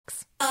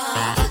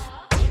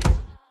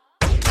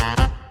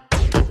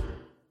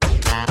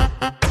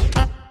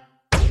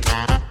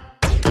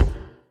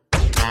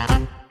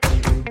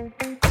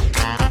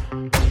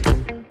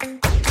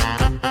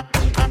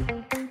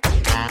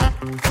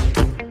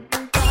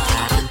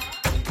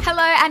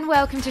Hello and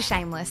welcome to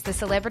Shameless, the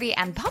celebrity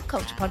and pop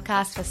culture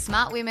podcast for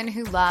smart women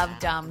who love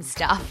dumb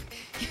stuff.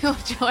 You're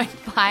joined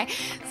by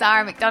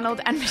Zara McDonald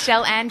and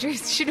Michelle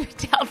Andrews. Should we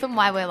tell them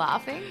why we're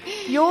laughing?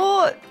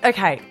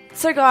 Okay,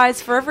 so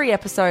guys, for every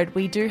episode,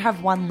 we do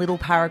have one little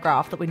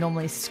paragraph that we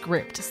normally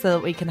script so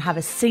that we can have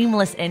a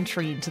seamless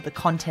entry into the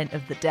content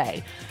of the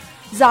day.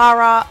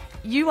 Zara,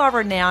 you are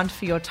renowned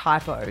for your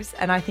typos,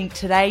 and I think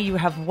today you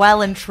have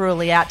well and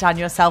truly outdone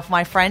yourself,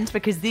 my friend,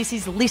 because this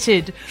is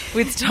littered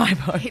with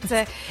typos.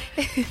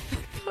 I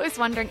was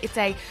wondering, it's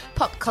a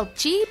pop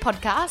culture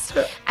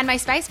podcast, and my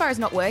spacebar is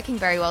not working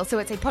very well, so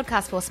it's a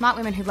podcast for smart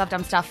women who love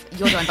dumb stuff.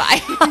 You're joined by.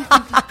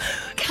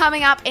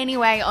 Coming up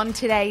anyway on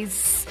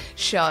today's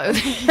show,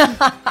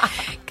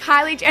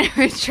 Kylie Jenner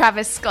and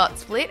Travis Scott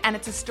split, and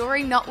it's a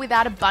story not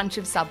without a bunch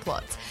of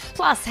subplots.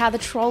 Plus, how the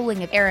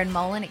trolling of Erin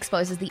Molan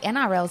exposes the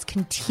NRL's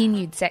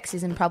continued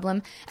sexism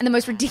problem, and the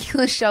most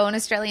ridiculous show on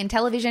Australian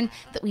television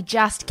that we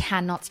just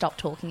cannot stop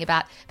talking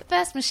about. But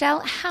first, Michelle,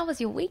 how was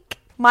your week?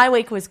 My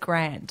week was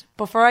grand.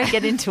 Before I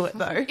get into it,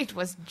 though. It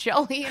was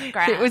jolly and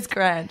grand. It was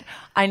grand.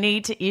 I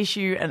need to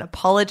issue an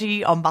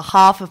apology on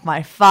behalf of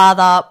my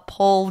father,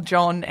 Paul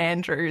John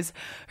Andrews,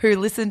 who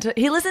listens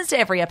to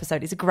every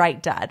episode. He's a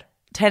great dad.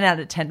 10 out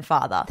of 10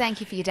 father.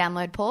 Thank you for your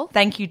download, Paul.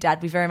 Thank you,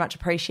 Dad. We very much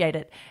appreciate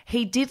it.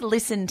 He did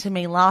listen to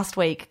me last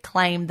week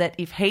claim that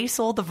if he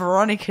saw the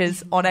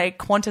Veronicas on a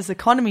Qantas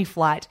economy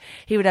flight,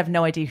 he would have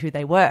no idea who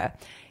they were.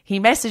 He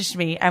messaged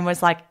me and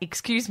was like,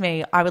 "Excuse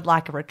me, I would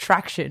like a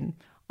retraction."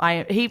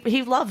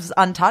 He loves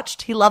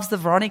Untouched. He loves the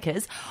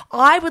Veronicas.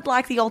 I would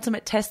like the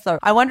ultimate test, though.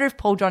 I wonder if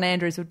Paul John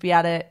Andrews would be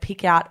able to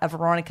pick out a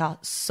Veronica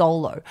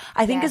solo.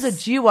 I think as a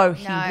duo,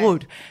 he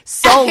would.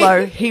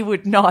 Solo, he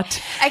would not.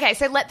 Okay,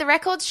 so let the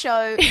records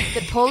show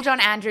that Paul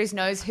John Andrews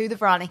knows who the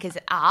Veronicas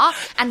are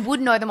and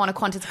would know them on a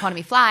Qantas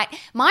economy flight.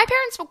 My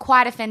parents were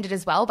quite offended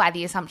as well by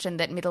the assumption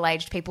that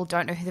middle-aged people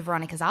don't know who the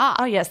Veronicas are.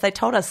 Oh, yes, they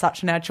told us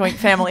such in our joint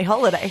family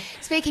holiday.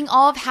 Speaking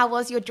of, how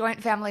was your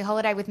joint family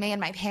holiday with me and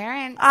my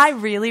parents? I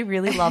really,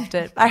 really loved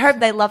it. I hope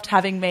they loved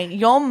having me.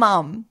 Your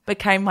mum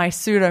became my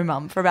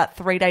pseudo-mum for about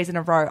 3 days in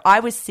a row. I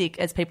was sick,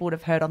 as people would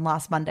have heard on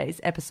last Monday's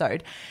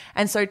episode.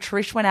 And so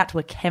Trish went out to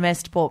a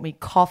chemist, bought me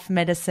cough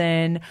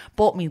medicine,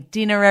 bought me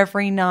dinner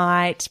every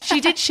night. She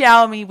did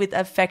shower me with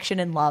affection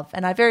and love,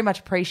 and I very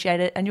much appreciate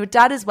it. And your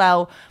dad as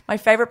well. My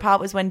favourite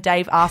part was when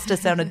Dave asked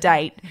us on a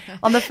date.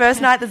 On the first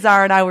night that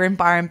Zara and I were in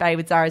Byron Bay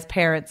with Zara's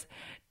parents,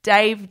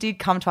 Dave did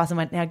come to us and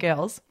went, "Now,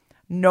 girls,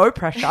 no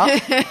pressure.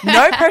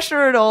 No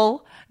pressure at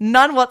all.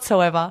 None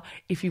whatsoever.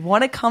 If you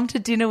want to come to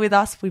dinner with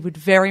us, we would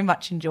very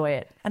much enjoy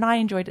it." And I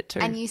enjoyed it too.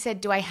 And you said,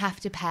 "Do I have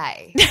to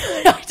pay?"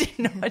 I did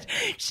not.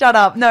 Shut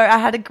up. No, I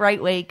had a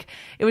great week.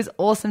 It was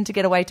awesome to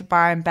get away to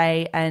Byron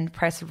Bay and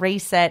press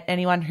reset.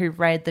 Anyone who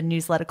read the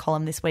newsletter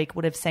column this week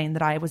would have seen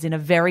that I was in a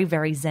very,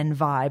 very zen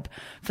vibe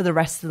for the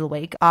rest of the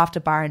week after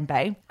Byron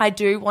Bay. I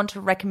do want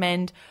to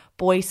recommend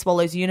Boy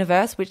Swallows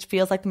Universe, which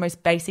feels like the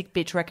most basic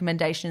bitch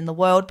recommendation in the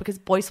world, because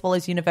Boy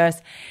Swallows Universe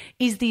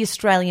is the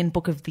Australian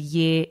Book of the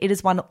Year. It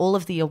has won all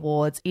of the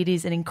awards. It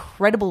is an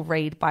incredible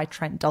read by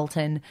Trent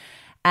Dalton.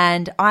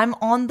 And I'm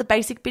on the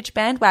basic bitch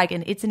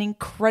bandwagon. It's an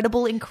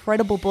incredible,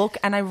 incredible book,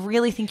 and I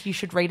really think you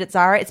should read it,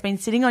 Zara. It's been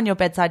sitting on your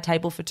bedside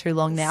table for too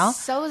long now.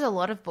 So is a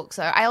lot of books,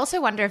 though. I also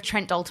wonder if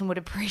Trent Dalton would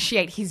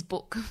appreciate his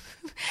book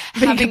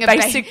having a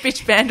basic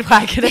bitch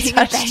bandwagon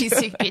attached to it.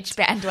 Basic bitch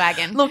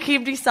bandwagon. Look,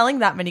 he'd be selling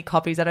that many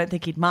copies. I don't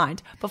think he'd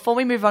mind. Before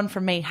we move on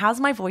from me,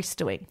 how's my voice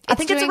doing? I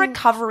think it's a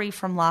recovery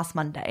from last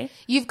Monday.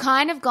 You've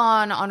kind of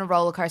gone on a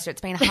roller coaster. It's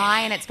been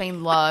high and it's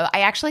been low.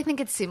 I actually think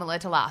it's similar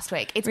to last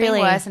week. It's been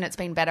worse and it's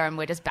been better, and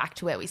we're just back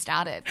to where we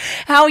started.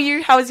 How are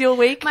you? How was your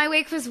week? My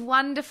week was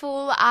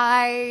wonderful.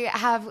 I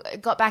have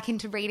got back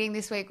into reading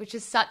this week, which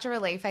is such a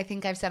relief. I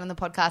think I've said on the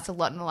podcast a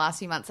lot in the last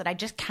few months that I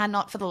just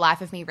cannot for the life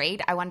of me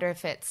read. I wonder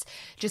if it's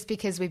just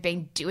because we've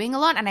been doing a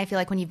lot, and I feel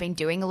like when you've been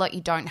doing a lot,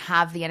 you don't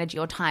have the energy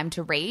or time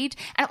to read.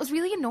 And it was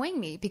really annoying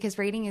me because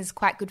reading is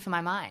quite good for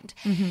my mind.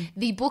 Mm-hmm.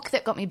 The book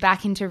that got me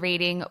back into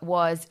reading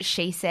was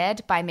She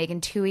Said by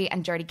Megan Twohey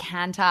and Jodie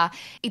Cantor.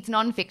 It's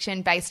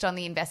nonfiction based on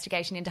the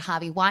investigation into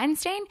Harvey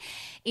Weinstein.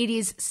 It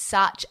is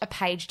such a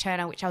page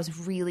turner, which I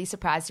was really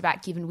surprised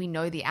about, given we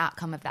know the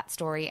outcome of that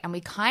story and we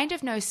kind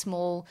of know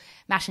small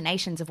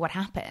machinations of what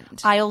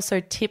happened. I also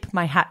tip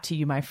my hat to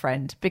you, my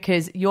friend,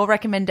 because your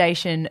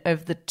recommendation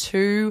of the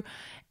 2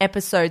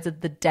 episodes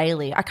of The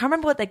Daily, I can't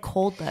remember what they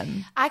called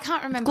them. I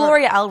can't remember.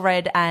 Gloria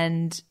Allred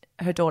and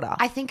her daughter.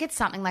 I think it's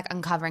something like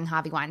Uncovering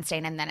Harvey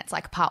Weinstein, and then it's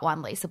like part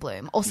 1 Lisa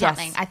Bloom or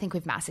something. Yes. I think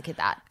we've massacred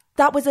that.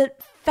 That was a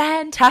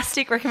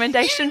fantastic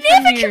recommendation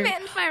from you. You never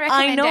commend my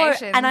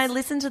recommendations. I know, and I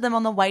listened to them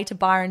on the way to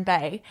Byron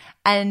Bay,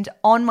 and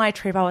on my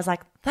trip I was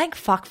like, Thank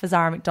fuck for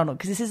Zara McDonald,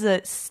 because this is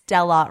a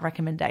stellar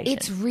recommendation.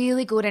 It's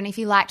really good. And if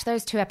you liked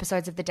those 2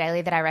 episodes of The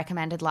Daily that I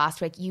recommended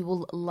last week, you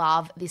will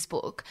love this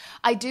book.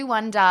 I do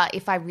wonder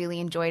if I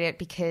really enjoyed it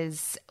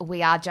because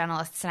we are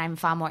journalists and I'm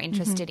far more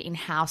interested in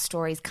how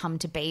stories come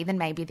to be than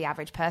maybe the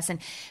average person.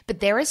 But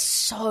there is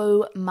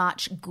so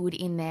much good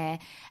in there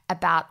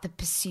about the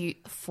pursuit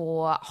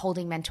for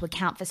holding men to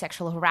account for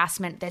sexual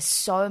harassment. There's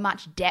so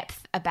much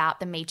depth about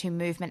the Me Too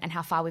movement and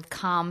how far we've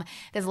come.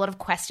 There's a lot of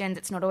questions.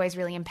 It's not always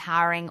really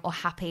empowering or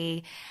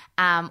happy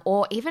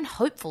or even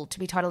hopeful, to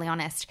be totally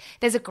honest.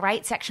 There's a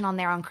great section on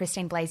there on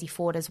Christine Blasey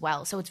Ford as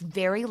well. So it's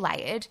very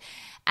layered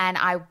and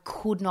I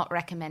could not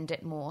recommend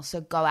it more.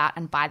 So go out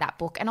and buy that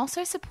book and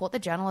also support the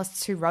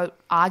journalists who wrote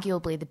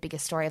arguably the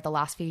biggest story of the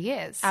last few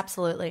years.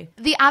 Absolutely.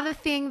 The other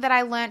thing that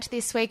I learnt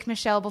this week,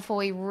 Michelle, before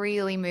we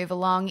really move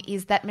along,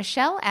 is that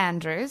Michelle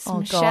Andrews,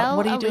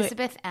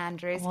 Elizabeth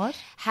Andrews,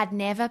 had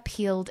never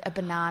peeled a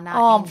banana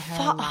in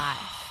her life.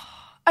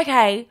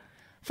 Okay,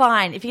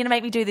 fine. If you're going to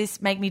make me do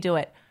this, make me do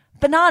it.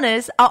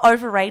 Bananas are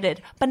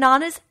overrated.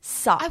 Bananas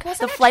suck.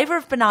 The flavor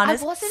of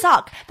bananas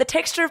suck. The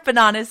texture of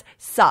bananas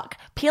suck.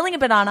 Peeling a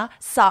banana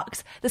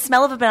sucks. The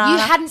smell of a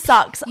banana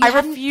sucks. I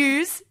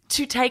refuse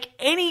to take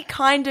any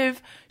kind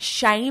of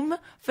shame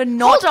for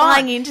not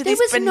buying into this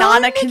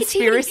banana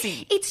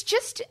conspiracy.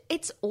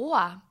 It's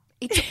awe.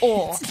 It's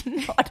awe.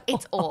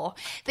 It's awe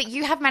that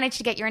you have managed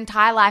to get your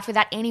entire life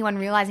without anyone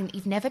realizing that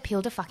you've never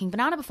peeled a fucking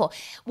banana before.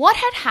 What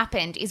had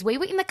happened is we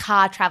were in the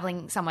car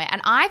traveling somewhere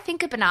and I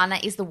think a banana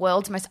is the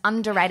world's most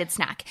underrated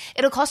snack.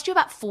 It'll cost you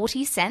about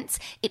 40 cents.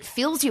 It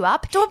fills you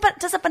up. But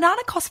does a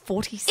banana cost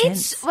 40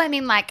 cents? I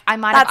might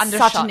have undershot.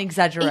 That's such an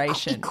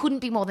exaggeration. It couldn't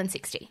be more than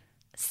 60.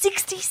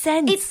 60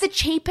 cents? It's the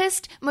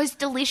cheapest, most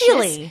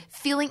delicious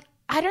feeling.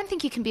 I don't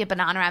think you can be a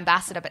banana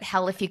ambassador, but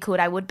hell, if you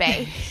could, I would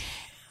be.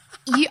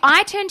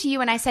 I turned to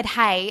you and I said,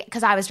 hey,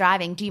 because I was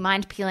driving, do you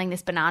mind peeling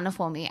this banana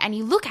for me? And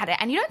you look at it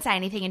and you don't say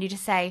anything and you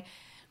just say,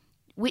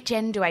 which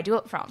end do I do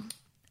it from?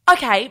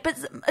 Okay, but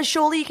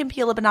surely you can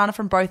peel a banana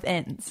from both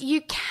ends.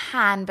 You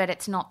can, but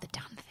it's not the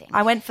done thing.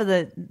 I went for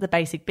the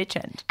basic bitch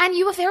end. And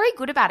you were very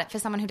good about it for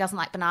someone who doesn't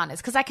like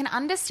bananas, because I can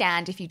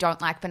understand if you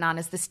don't like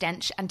bananas, the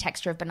stench and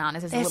texture of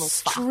bananas is a little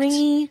fucked. They're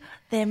stringy,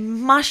 they're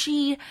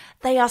mushy,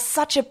 they are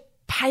such a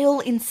pale,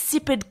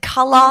 insipid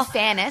colour. In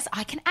fairness,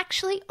 I can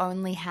actually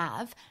only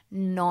have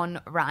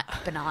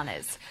non-ripe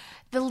bananas.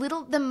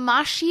 The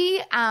mushy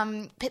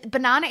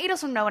banana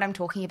eaters will know what I'm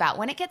talking about.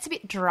 When it gets a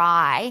bit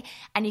dry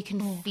and you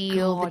can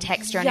feel the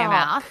texture in your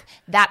mouth,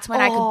 that's when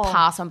I could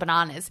pass on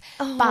bananas.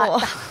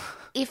 But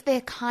if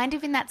they're kind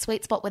of in that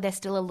sweet spot where they're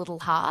still a little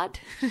hard,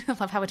 I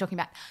love how we're talking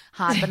about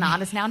hard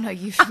bananas now, no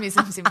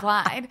euphemisms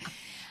implied.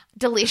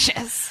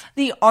 Delicious.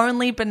 The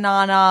only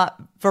banana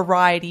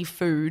variety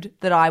food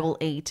that I will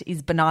eat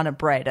is banana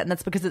bread, and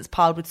that's because it's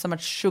piled with so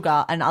much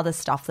sugar and other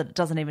stuff that it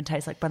doesn't even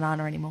taste like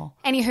banana anymore.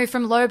 Anywho,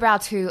 from lowbrow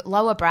to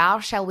lower brow,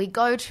 shall we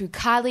go to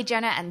Kylie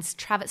Jenner and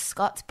Travis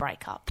Scott's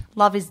breakup?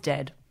 Love is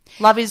dead.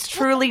 Love is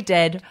truly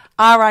dead.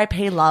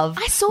 R.I.P. love.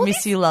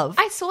 Miss you, love.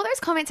 I saw those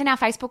comments in our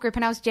Facebook group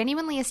and I was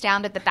genuinely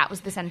astounded that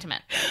was the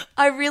sentiment.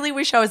 I really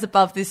wish I was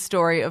above this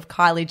story of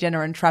Kylie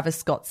Jenner and Travis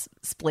Scott's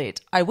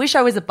split. I wish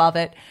I was above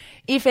it.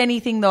 If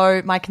anything,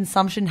 though, my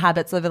consumption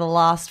habits over the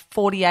last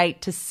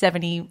 48 to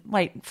 72?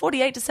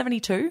 48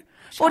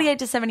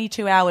 to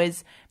 72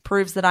 hours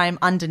proves that I am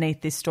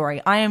underneath this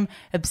story. I am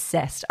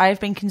obsessed. I have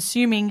been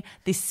consuming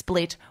this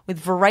split with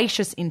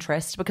voracious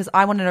interest because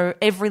I want to know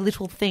every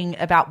little thing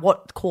about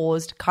what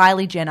caused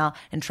Kylie Jenner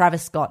and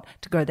Travis Scott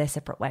to go their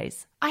separate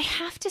ways. I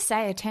have to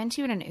say, I turned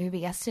to you in an Uber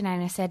yesterday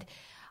and I said,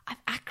 I've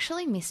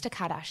actually missed a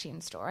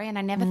Kardashian story, and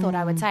I never thought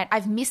I would say it.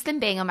 I've missed them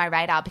being on my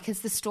radar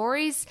because the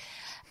stories,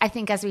 I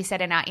think, as we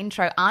said in our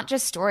intro, aren't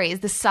just stories.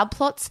 The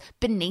subplots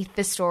beneath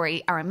the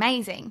story are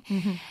amazing.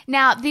 Mm-hmm.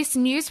 Now, this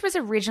news was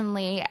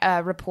originally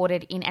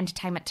reported in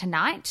Entertainment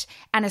Tonight,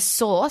 and a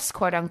source,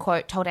 quote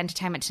unquote, told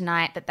Entertainment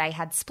Tonight that they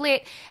had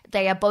split.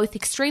 They are both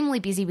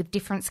extremely busy with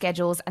different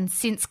schedules, and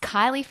since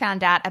Kylie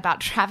found out about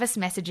Travis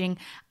messaging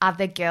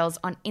other girls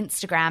on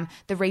Instagram,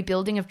 the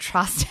rebuilding of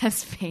trust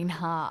has been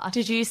hard.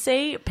 Did you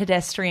see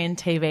Pedestrian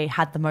TV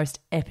had the most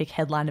epic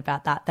headline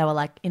about that? They were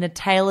like, in a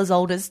tale as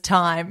old as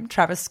time,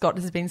 Travis Scott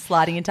has been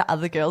sliding into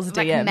other girls' DMs.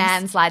 Like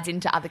man slides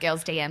into other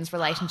girls' DMs,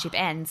 relationship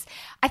ends.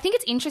 I think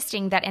it's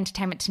interesting that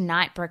Entertainment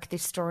Tonight broke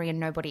this story and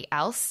nobody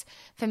else.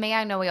 For me,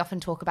 I know we often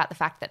talk about the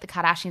fact that the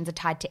Kardashians are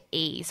tied to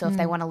E, so if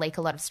they want to leak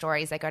a lot of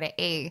stories, they go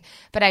to E.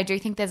 But I do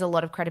think there's a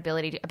lot of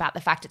credibility about the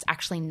fact it's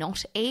actually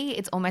not E.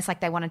 It's almost like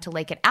they wanted to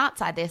leak it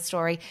outside their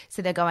story,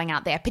 so they're going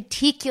out there,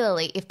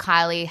 particularly if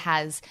Kylie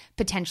has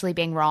potentially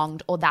been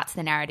wronged or that's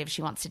the narrative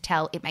she wants to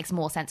tell. It makes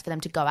more sense for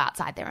them to go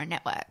outside their own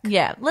network.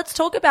 Yeah, let's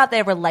talk about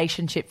their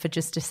relationship for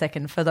just a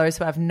second for those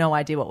who have no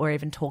idea what we're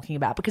even talking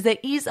about, because there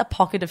is a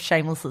pocket of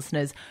shameless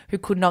listeners who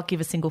could not give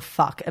a single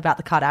fuck about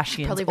the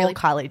Kardashians Probably really or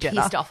Kylie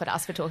Jenner. Pissed off at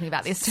us for talking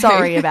about this too.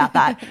 Sorry about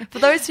that. For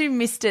those who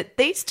missed it,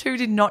 these two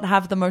did not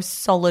have the most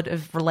solid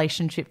of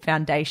relationship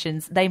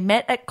foundations. They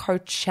met at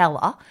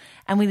Coachella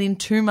And within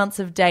 2 months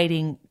of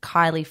dating,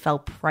 Kylie fell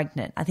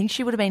pregnant. I think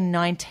she would have been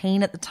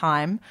 19 at the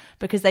time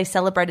because they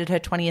celebrated her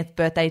 20th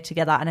birthday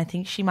together. And I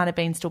think she might have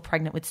been still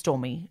pregnant with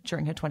Stormy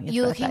during her 20th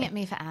You're birthday. looking at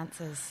me for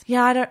answers.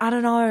 Yeah, I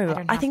don't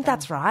know. I think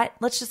that's right.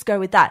 Let's just go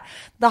with that.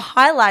 The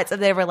highlights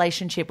of their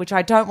relationship, which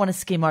I don't want to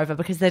skim over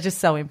because they're just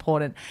so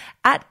important.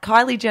 At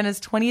Kylie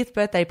Jenner's 20th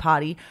birthday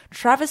party,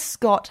 Travis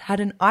Scott had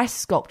an ice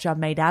sculpture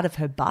made out of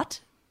her butt.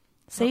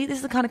 See, this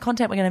is the kind of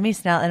content we're going to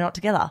miss now that they're not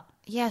together.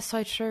 Yeah,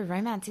 so true.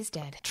 Romance is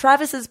dead.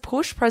 Travis's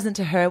push present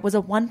to her was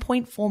a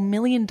 $1.4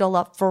 million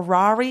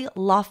Ferrari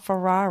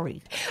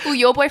LaFerrari. Will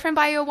your boyfriend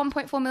buy you a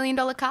 $1.4 million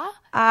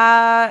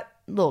car?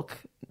 Look,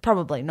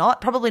 probably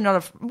not. Probably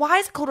not. Why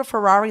is it called a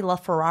Ferrari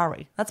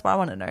LaFerrari? That's what I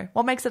want to know.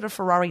 What makes it a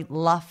Ferrari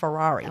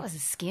LaFerrari? That was a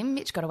skim.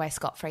 Mitch got away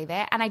scot-free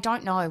there. And I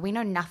don't know. We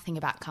know nothing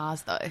about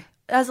cars, though.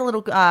 As a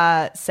little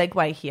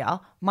segue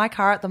here, my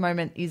car at the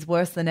moment is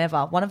worse than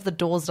ever. One of the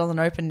doors doesn't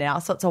open now,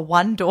 so it's a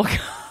one-door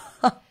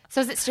car. So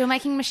is it still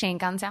making machine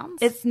gun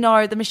sounds?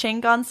 No, the machine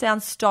gun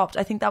sound stopped.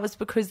 I think that was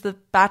because the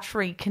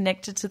battery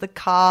connected to the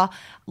car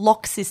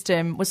lock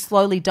system was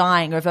slowly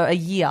dying over a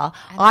year.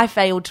 I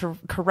failed to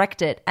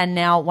correct it, and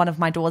now one of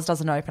my doors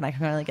doesn't open. I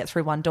can only get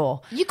through one door.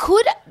 You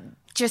could,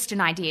 just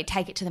an idea,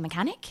 take it to the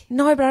mechanic.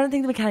 No, but I don't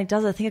think the mechanic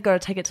does it. I think I've got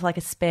to take it to like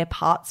a spare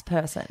parts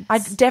person. I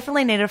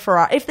definitely need a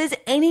Ferrari. If there's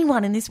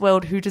anyone in this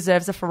world who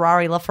deserves a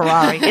Ferrari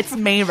LaFerrari, it's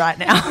me right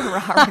now.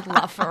 Ferrari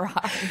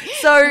LaFerrari.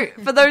 So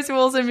for those who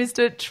also missed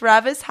it,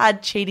 Travis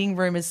had cheating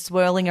rumors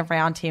swirling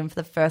around him for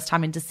the first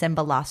time in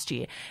December last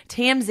year.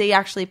 TMZ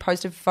actually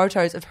posted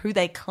photos of who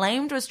they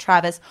claimed was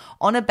Travis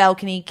on a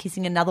balcony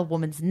kissing another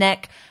woman's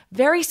neck.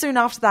 Very soon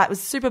after that, it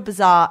was super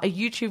bizarre. A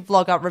YouTube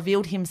vlogger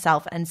revealed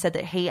himself and said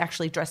that he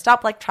actually dressed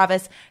up like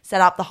Travis, set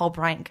up the whole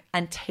prank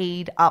and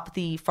teed up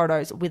the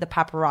photos with a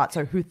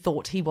paparazzo who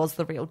thought he was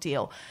the real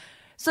deal.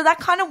 So that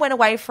kind of went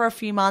away for a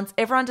few months.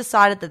 Everyone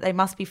decided that they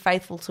must be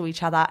faithful to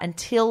each other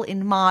until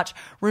in March,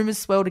 rumors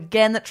swirled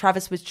again that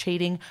Travis was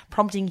cheating,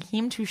 prompting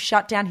him to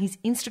shut down his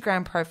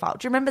Instagram profile.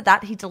 Do you remember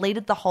that? He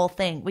deleted the whole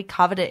thing. We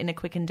covered it in a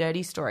quick and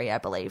dirty story, I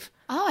believe.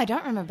 Oh, I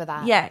don't remember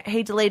that. Yeah,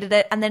 he deleted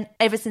it. And then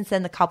ever since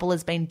then, the couple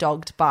has been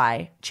dogged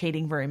by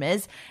cheating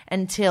rumors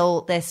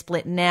until they're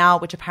split now,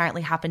 which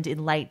apparently happened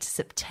in late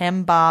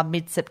September,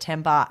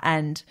 mid-September,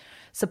 and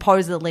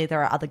supposedly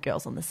there are other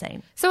girls on the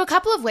scene. So a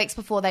couple of weeks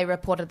before they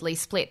reportedly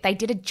split, they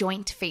did a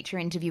joint feature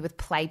interview with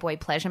Playboy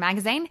Pleasure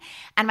magazine.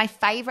 And my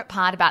favourite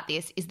part about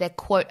this is their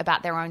quote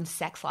about their own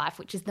sex life,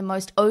 which is the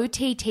most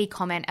OTT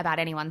comment about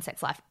anyone's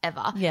sex life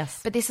ever. Yes.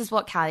 But this is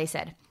what Kylie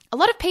said. A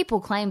lot of people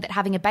claim that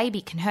having a baby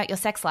can hurt your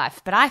sex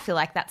life, but I feel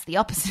like that's the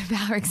opposite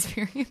of our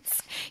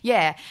experience.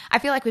 Yeah, I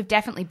feel like we've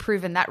definitely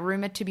proven that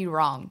rumour to be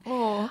wrong.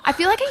 Oh. I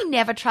feel like I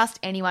never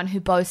trust anyone who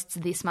boasts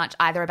this much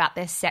either about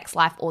their sex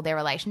life or their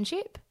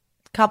relationship.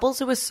 Couples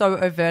who are so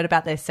overt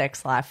about their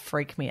sex life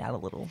freak me out a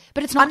little.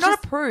 But it's not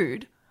not a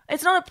prude.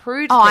 It's not a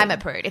prude thing. thing. I'm a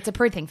prude. It's a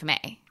prude thing for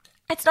me.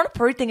 It's not a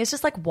prude thing. It's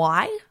just like,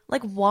 why?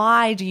 Like,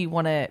 why do you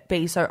want to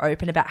be so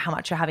open about how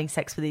much you're having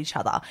sex with each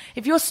other?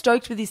 If you're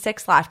stoked with your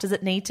sex life, does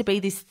it need to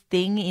be this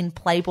thing in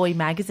Playboy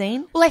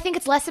magazine? Well, I think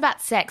it's less about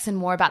sex and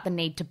more about the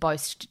need to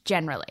boast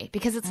generally.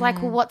 Because it's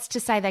like, well, what's to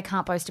say they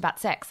can't boast about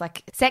sex?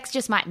 Like, sex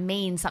just might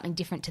mean something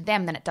different to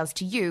them than it does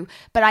to you.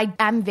 But I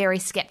am very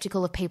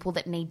skeptical of people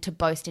that need to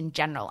boast in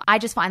general. I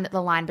just find that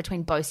the line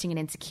between boasting and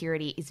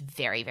insecurity is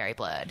very, very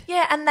blurred.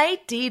 Yeah, and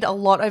they did a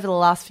lot over the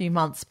last few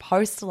months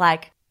post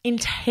like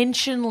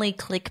intentionally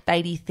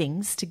clickbaity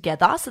things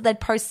together. So they'd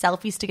post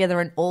selfies together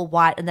in all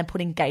white and then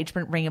put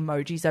engagement ring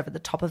emojis over the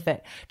top of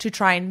it to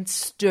try and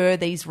stir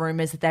these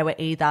rumors that they were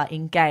either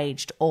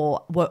engaged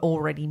or were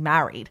already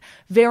married.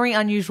 Very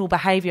unusual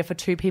behavior for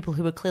two people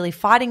who were clearly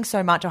fighting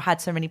so much or had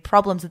so many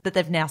problems that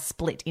they've now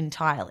split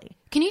entirely.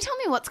 Can you tell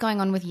me what's going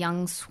on with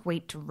young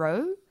Sweet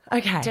Ro?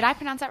 Okay. Did I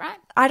pronounce that right?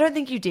 I don't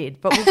think you did,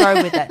 but we'll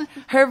go with it.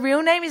 Her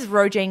real name is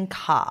Roisin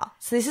Carr.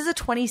 So this is a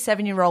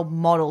 27-year-old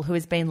model who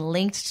has been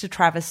linked to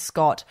Travis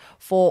Scott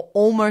for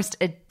almost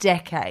a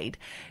decade.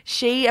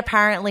 She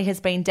apparently has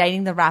been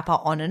dating the rapper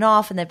on and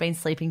off, and they've been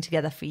sleeping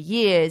together for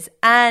years.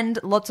 And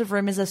lots of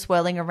rumors are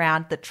swirling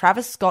around that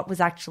Travis Scott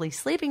was actually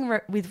sleeping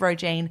with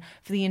Roisin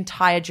for the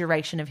entire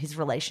duration of his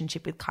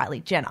relationship with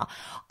Kylie Jenner.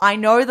 I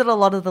know that a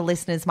lot of the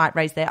listeners might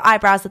raise their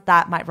eyebrows at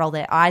that, might roll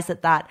their eyes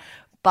at that.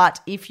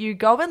 But if you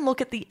go and look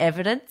at the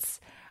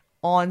evidence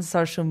on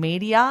social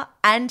media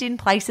and in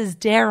places,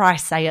 dare I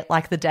say it,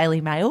 like the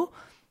Daily Mail,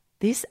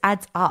 this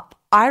adds up.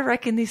 I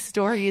reckon this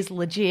story is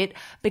legit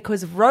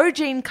because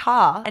Roisin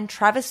Carr and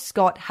Travis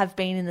Scott have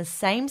been in the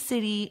same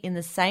city, in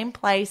the same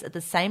place, at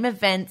the same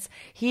events,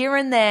 here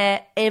and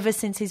there, ever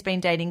since he's been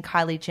dating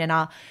Kylie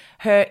Jenner.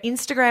 Her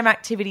Instagram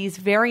activity is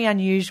very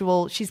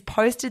unusual. She's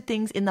posted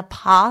things in the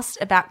past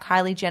about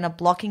Kylie Jenner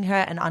blocking her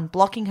and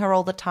unblocking her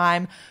all the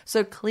time.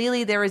 So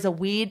clearly there is a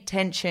weird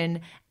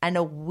tension and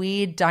a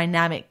weird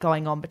dynamic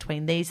going on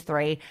between these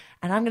three.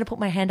 And I'm going to put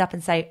my hand up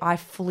and say I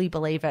fully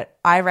believe it.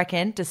 I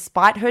reckon,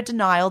 despite her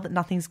denial that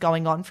nothing's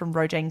going on from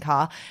Roisin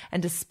Carr,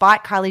 and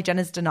despite Kylie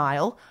Jenner's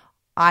denial,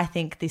 I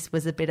think this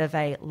was a bit of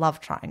a love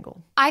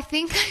triangle. I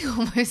think I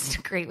almost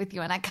agree with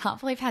you, and I can't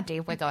believe how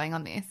deep we're going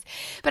on this.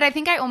 But I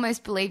think I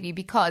almost believe you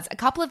because a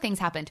couple of things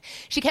happened.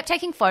 She kept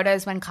taking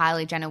photos when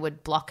Kylie Jenner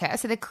would block her,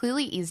 so there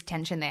clearly is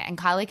tension there, and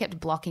Kylie kept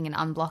blocking and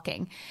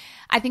unblocking.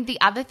 I think the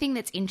other thing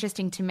that's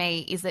interesting to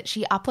me is that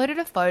she uploaded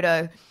a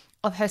photo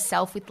of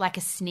herself with like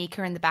a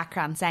sneaker in the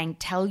background saying,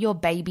 "Tell your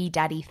baby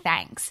daddy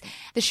thanks."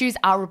 The shoes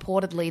are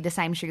reportedly the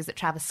same shoes that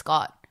Travis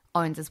Scott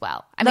owns as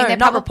well. I mean, No, they're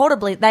not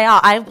reportedly. They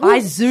are. I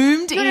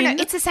zoomed in. No,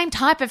 it's the same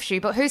type of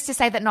shoe, but who's to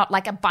say that not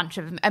like a bunch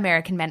of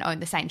American men own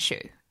the same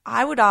shoe?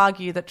 I would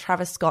argue that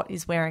Travis Scott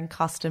is wearing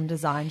custom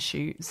design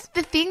shoes.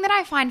 The thing that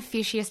I find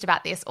fishiest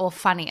about this, or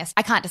funniest,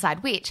 I can't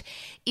decide which,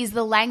 is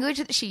the language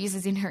that she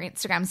uses in her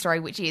Instagram story,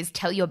 which is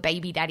 "tell your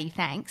baby daddy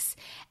thanks,"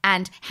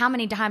 and "how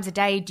many times a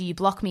day do you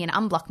block me and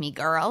unblock me,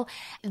 girl?"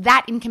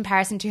 That in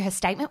comparison to her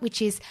statement,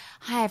 which is,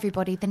 "Hi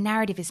everybody, the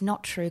narrative is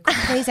not true. Could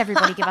please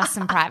everybody give us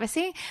some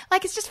privacy?"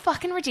 Like, it's just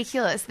fucking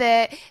ridiculous.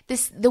 The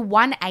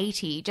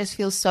 180 just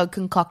feels so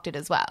concocted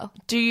as well.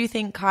 Do you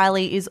think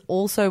Kylie is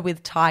also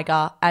with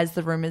Tyga, as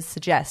the rumors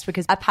suggest?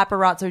 Because a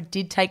paparazzo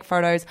did take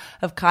photos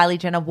of Kylie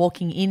Jenner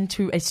walking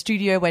into a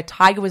studio where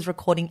Tyga was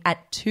recording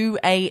at 2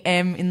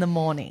 a.m. in the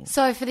morning.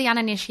 So for the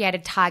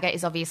uninitiated, Tyga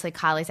is obviously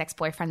Kylie's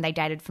ex-boyfriend. They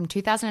dated from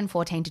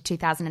 2014 to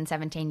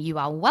 2017. You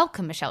are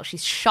welcome, Michelle.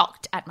 She's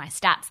shocked at my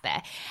stats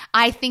there.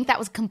 I think that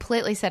was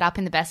completely set up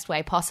in the best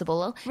way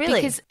possible.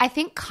 Really? Because I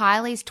think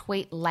Kylie's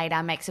tweet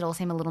later makes it all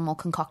seem a little more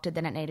concocted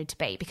than it needed to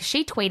be, because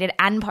she tweeted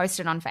and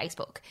posted on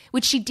Facebook,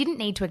 which she didn't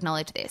need to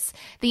acknowledge this.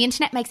 The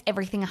internet makes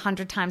everything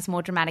 100 times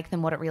more dramatic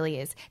than what it really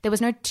is. There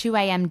was no 2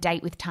 a.m.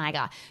 date with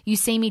Tyga. You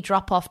see me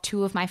drop off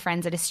 2 of my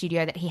friends at a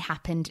studio that he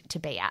happened to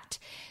be at.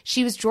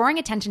 She was drawing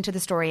attention to the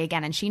story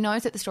again, and she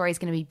knows that the story is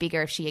going to be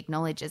bigger if she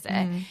acknowledges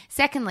it.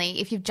 Secondly,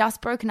 if you've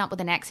just broken up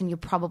with an ex and you're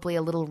probably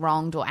a little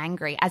wronged or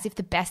angry, as if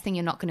the best thing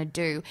you're not going to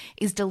do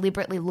is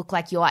deliberately look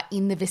like you are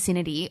in the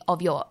vicinity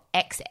of your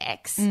ex.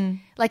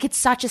 Like, it's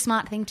such a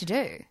smart thing to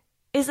do.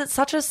 Is it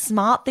such a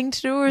smart thing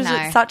to do, or is No,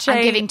 it such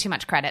I'm giving too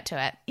much credit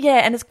to it.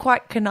 Yeah, and it's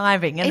quite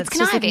conniving, and It's it's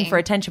just looking conniving. for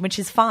attention, which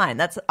is fine.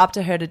 That's up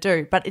to her to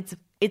do. But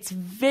it's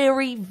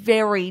very,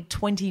 very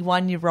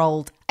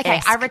 21-year-old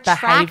Okay, I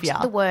retract behavior.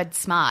 the word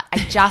smart. I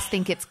just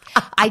think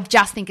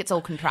it's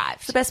all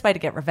contrived. The best way to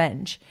get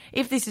revenge.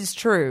 If this is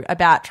true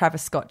about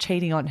Travis Scott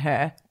cheating on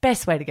her,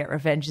 best way to get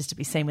revenge is to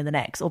be seen with an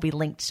ex or be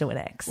linked to an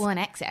ex. Well, an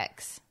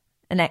XX.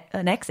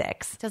 An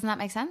ex-ex. Doesn't that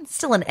make sense?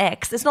 Still an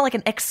ex. It's not like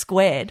an X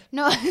squared.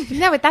 No,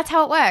 but that's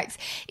how it works.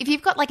 If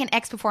you've got like an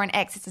X before an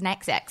X, it's an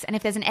XX. And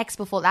if there's an X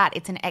before that,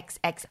 it's an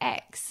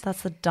XXX.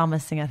 That's the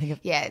dumbest thing I think of.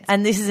 Yeah.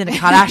 And this is in a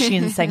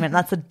Kardashian segment.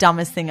 That's the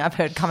dumbest thing I've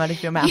heard come out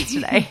of your mouth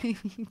today.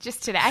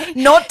 Just today?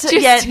 Not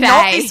today.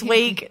 not this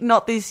week,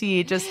 not this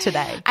year, just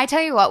today. I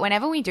tell you what,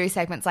 whenever we do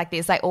segments like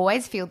this, I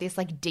always feel this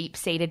like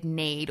deep-seated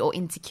need or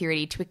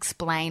insecurity to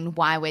explain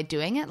why we're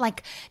doing it.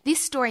 Like, this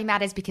story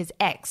matters because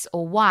X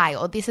or Y,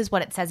 or this is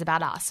what it says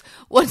about us.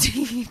 What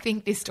do you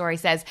think this story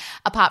says,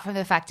 apart from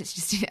the fact it's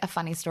just a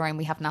funny story and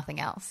we have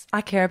nothing else?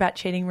 I care about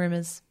cheating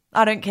rumors.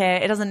 I don't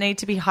care. It doesn't need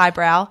to be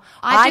highbrow.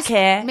 I I just-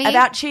 care me-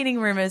 about cheating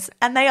rumors,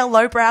 and they are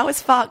lowbrow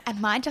as fuck. And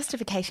my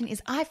justification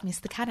is I've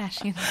missed the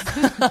Kardashians.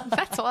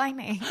 That's all I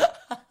need.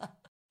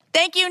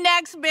 Thank you,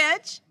 next,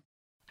 bitch.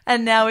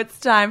 And now it's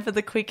time for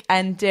the quick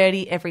and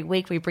dirty. Every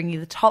week we bring you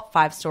the top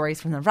 5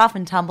 stories from the rough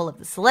and tumble of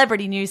the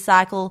celebrity news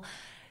cycle.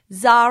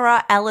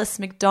 Zara Alice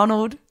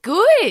McDonald,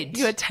 Good.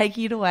 you are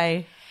taking it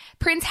away.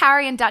 Prince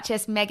Harry and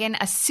Duchess Meghan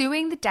are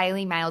suing the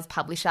Daily Mail's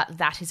publisher.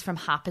 That is from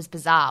Harper's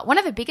Bazaar. One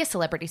of the biggest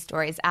celebrity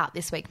stories out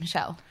this week,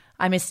 Michelle.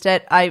 I missed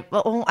it. I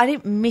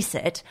didn't miss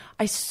it.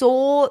 I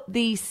saw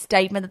the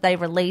statement that they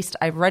released.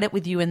 I read it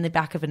with you in the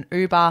back of an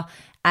Uber,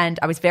 and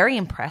I was very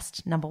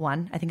impressed, number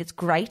one. I think it's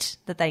great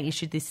that they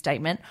issued this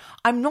statement.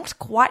 I'm not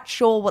quite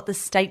sure what the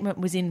statement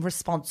was in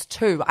response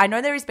to. I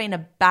know there has been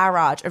a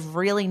barrage of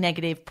really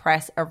negative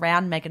press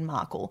around Meghan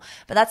Markle,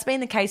 but that's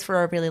been the case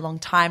for a really long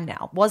time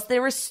now. Was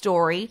there a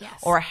story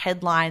or a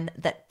headline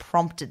that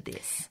prompted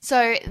this?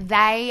 So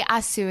they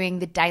are suing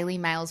the Daily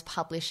Mail's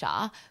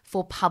publisher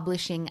for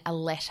publishing a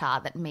letter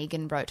that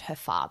Meghan wrote her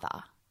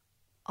father.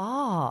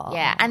 Oh.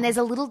 Yeah, and they're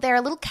a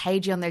little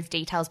cagey on those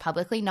details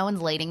publicly. No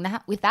one's leading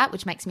with that,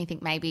 which makes me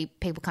think maybe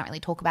people can't really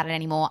talk about it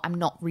anymore. I'm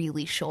not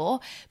really sure,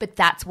 but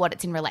that's what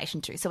it's in relation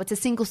to. So it's a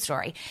single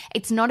story.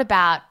 It's not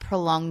about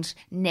prolonged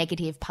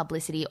negative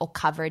publicity or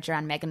coverage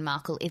around Meghan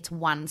Markle. It's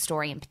one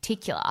story in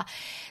particular.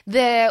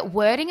 The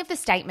wording of the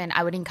statement,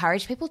 I would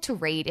encourage people to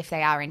read if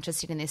they are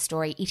interested in this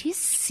story. It is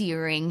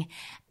searing.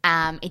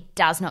 It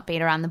does not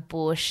beat around the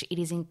bush. It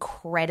is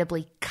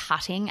incredibly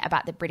cutting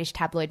about the British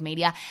tabloid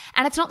media.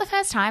 And it's not the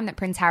first time that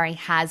Prince Harry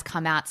has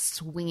come out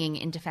swinging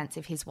in defense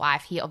of his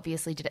wife. He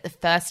obviously did it the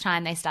first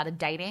time they started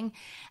dating,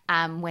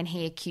 when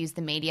he accused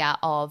the media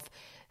of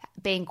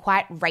being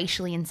quite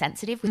racially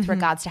insensitive with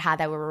regards to how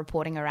they were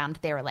reporting around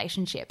their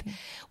relationship.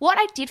 What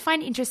I did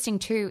find interesting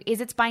too is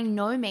it's by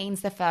no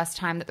means the first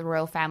time that the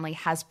royal family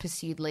has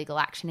pursued legal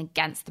action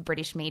against the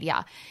British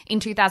media. In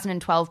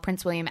 2012,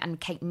 Prince William and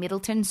Kate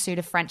Middleton sued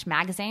a French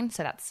magazine,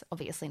 so that's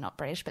obviously not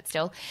British, but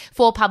still,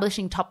 for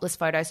publishing topless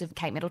photos of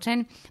Kate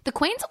Middleton. The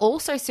Queen's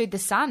also sued The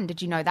Sun,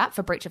 did you know that,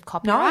 for breach of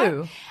copyright?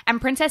 No.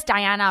 And Princess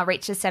Diana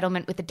reached a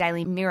settlement with the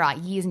Daily Mirror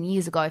years and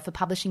years ago for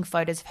publishing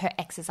photos of her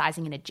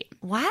exercising in a gym.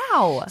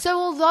 Wow. So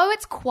although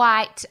it's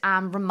quite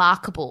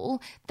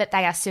remarkable that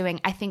they are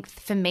suing, I think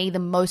for me the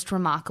most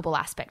remarkable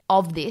aspect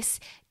of this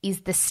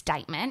is the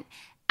statement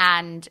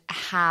and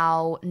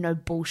how no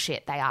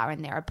bullshit they are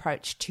in their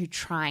approach to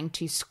trying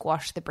to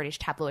squash the British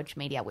tabloid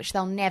media, which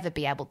they'll never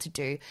be able to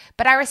do.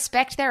 But I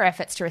respect their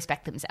efforts to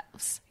respect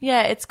themselves.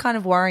 Yeah, it's kind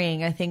of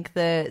worrying. I think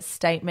the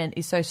statement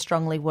is so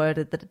strongly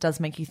worded that it does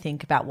make you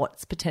think about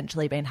what's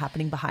potentially been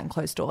happening behind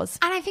closed doors.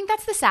 And I think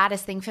that's the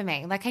saddest thing for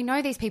me. Like, I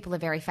know these people are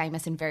very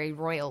famous and very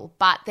royal,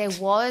 but there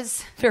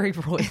was... Very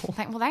royal.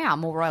 Well, they are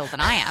more royal than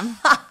I am,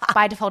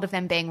 by default of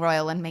them being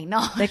royal and me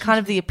not. They're kind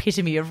of the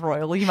epitome of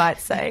royal, you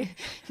might say.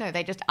 No,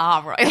 they just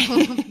are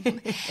royal.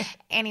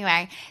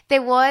 Anyway,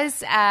 there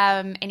was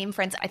an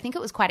inference, I think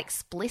it was quite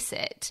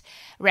explicit,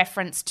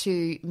 reference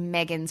to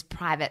Meghan's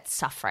private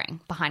suffering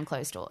behind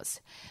closed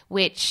doors,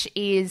 which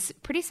is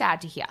pretty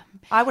sad to hear.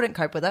 I wouldn't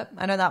cope with it.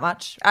 I know that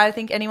much. I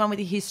think anyone with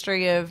a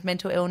history of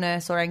mental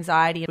illness or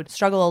anxiety would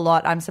struggle a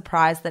lot. I'm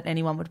surprised that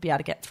anyone would be able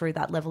to get through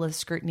that level of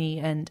scrutiny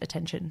and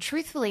attention.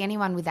 Truthfully,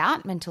 anyone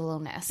without mental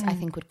illness, I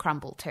think, would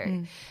crumble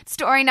too.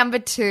 Story number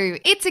 2.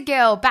 It's a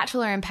girl.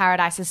 Bachelor in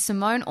Paradise's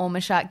Simone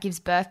Ormischer gives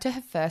birth to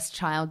her first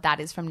child. That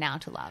is from Now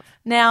to Love.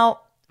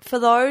 Now, for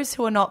those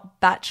who are not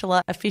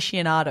Bachelor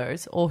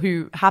aficionados or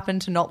who happen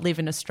to not live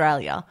in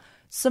Australia,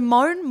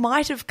 Simone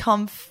might have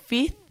come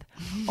 5th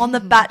on The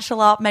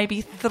Bachelor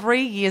maybe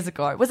 3 years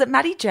ago. Was it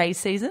Maddie J's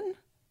season?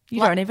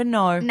 You don't even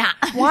know. Nah.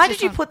 Why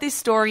did you put this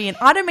story in?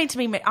 I don't mean to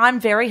be... I'm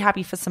very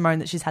happy for Simone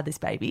that she's had this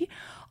baby.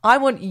 I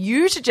want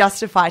you to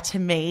justify to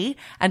me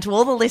and to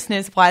all the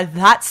listeners why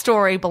that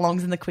story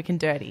belongs in the Quick and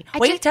Dirty.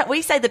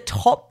 We say the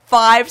top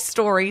 5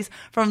 stories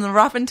from the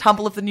rough and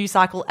tumble of the news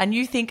cycle, and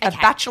you think a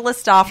Bachelor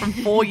star from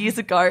 4 years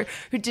ago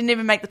who didn't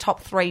even make the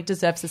top 3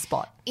 deserves a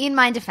spot. In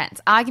my defense,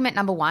 argument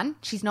number 1,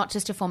 she's not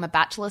just a former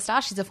Bachelor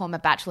star, she's a former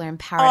Bachelor in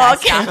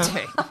Paradise star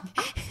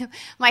too.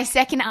 My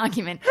second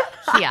argument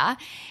here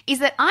is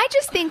that I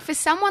just think for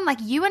someone like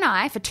you and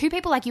I, for two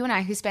people like you and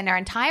I who spend our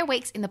entire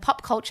weeks in the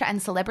pop culture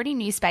and celebrity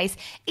news space,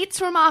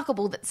 it's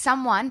remarkable that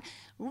someone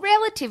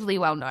relatively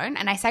well known,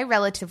 and I say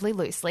relatively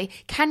loosely,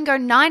 can go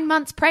 9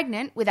 months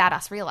pregnant without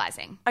us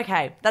realizing.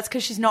 Okay, that's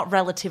because she's not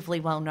relatively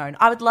well known.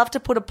 I would love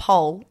to put a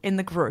poll in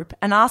the group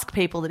and ask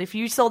people that if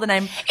you saw the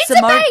name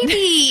Simone, a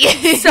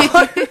baby. So,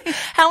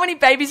 how many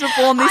babies were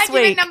born this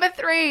week? Argument number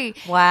 3.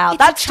 Wow, It's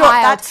that a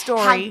child. that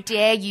story. How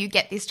dare you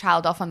get this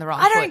child off on the wrong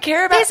I don't foot.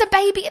 care about- There's a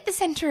baby at the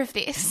center of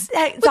this.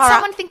 Hey, Would Zara,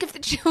 someone think of the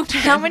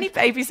children? How many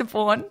babies are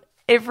born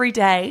every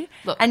day?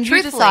 Look, and you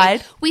truthfully,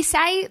 decide. We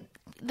say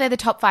they're the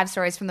top 5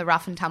 stories from the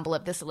rough and tumble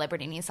of the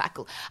celebrity news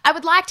cycle. I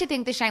would like to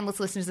think the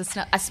shameless listeners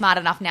are smart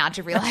enough now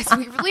to realise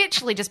we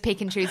literally just pick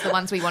and choose the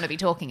ones we want to be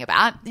talking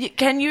about.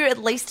 Can you at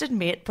least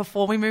admit,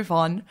 before we move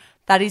on,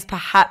 that is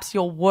perhaps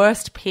your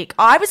worst pick?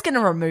 I was going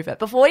to remove it.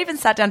 Before we even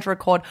sat down to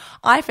record,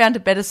 I found a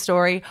better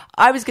story.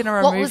 I was going to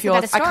What remove was the yours.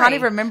 better story? I can't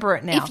even remember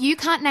it now. If you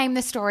can't name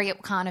the story,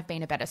 it can't have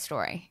been a better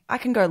story. I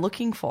can go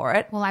looking for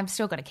it. Well, I'm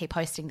still going to keep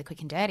posting the Quick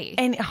and Dirty.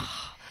 And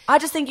I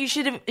just think you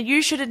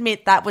should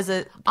admit that was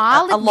a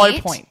I'll low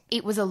admit point.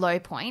 It was a low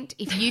point.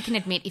 If you can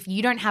admit, if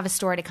you don't have a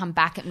story to come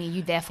back at me,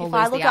 you therefore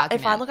lose the argument.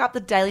 If I look up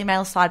the Daily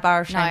Mail sidebar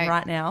of shame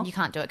right now. You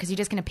can't do it because you're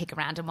just going to pick a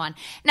random one.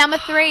 Number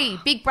 3,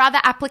 Big Brother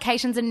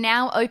applications are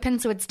now open,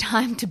 so it's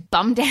time to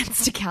bum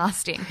dance to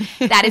casting.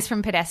 That is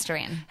from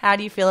Pedestrian. How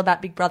do you feel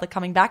about Big Brother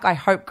coming back? I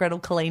hope Gretel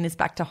Colleen is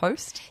back to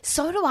host.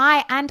 So do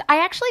I, and I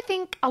actually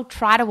think I'll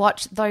try to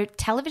watch, though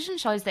television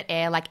shows that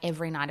air like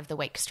every night of the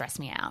week stress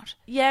me out.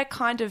 Yeah,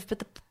 kind of,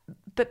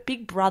 but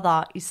Big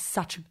Brother is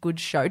such a good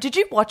show. Did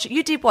you watch it?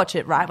 You did watch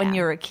it, right, when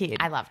you were a kid?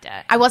 I loved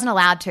it. I wasn't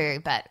allowed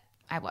to, but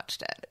I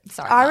watched it.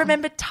 Sorry, I Mum.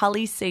 remember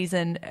Tully's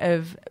season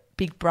of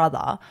Big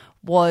Brother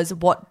was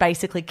what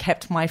basically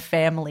kept my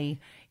family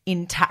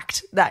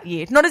intact that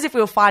year. Not as if we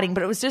were fighting,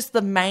 but it was just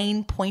the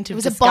main point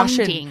of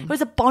discussion. Bonding. It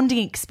was a bonding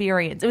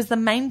experience. It was the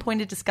main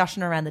point of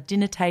discussion around the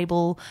dinner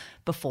table,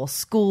 before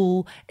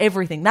school,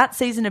 everything. That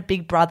season of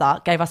Big Brother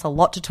gave us a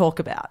lot to talk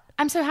about.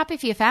 I'm so happy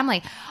for your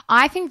family.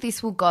 I think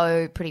this will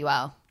go pretty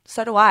well.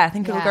 So do I. I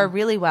think it'll Yeah. go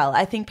really well.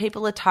 I think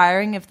people are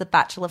tiring of the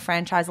Bachelor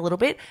franchise a little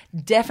bit.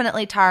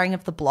 Definitely tiring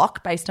of The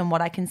Block based on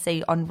what I can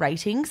see on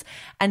ratings.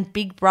 And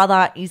Big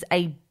Brother is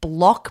a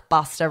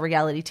blockbuster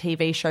reality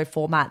TV show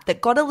format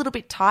that got a little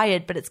bit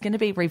tired, but it's going to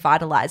be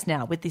revitalized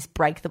now with this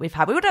break that we've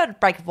had. We would have had a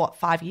break of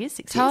 5 years,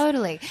 6 years?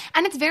 Totally.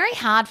 And it's very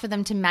hard for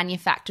them to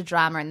manufacture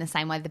drama in the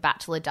same way The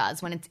Bachelor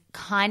does when it's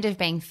kind of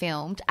being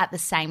filmed at the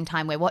same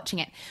time we're watching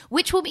it,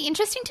 which will be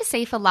interesting to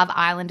see for Love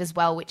Island as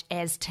well, which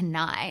airs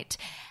tonight.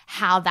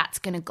 how that's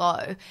going to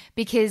go,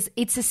 because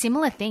it's a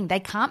similar thing.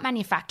 They can't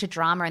manufacture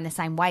drama in the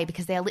same way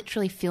because they're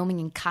literally filming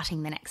and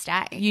cutting the next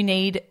day. You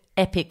need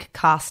epic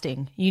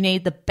casting. You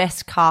need the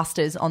best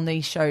casters on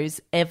these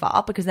shows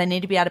ever, because they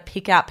need to be able to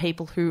pick out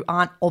people who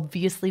aren't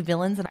obviously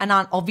villains and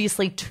aren't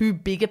obviously too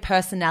big a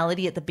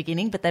personality at the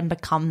beginning, but then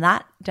become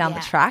that down the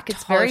track.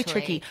 It's very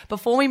tricky.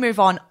 Before we move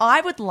on, I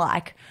would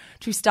like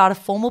to start a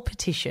formal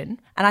petition,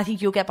 and I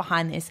think you'll get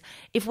behind this.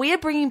 If we are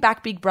bringing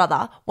back Big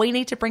Brother, we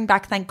need to bring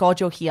back Thank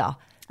God You're Here.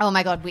 Oh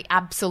my God, we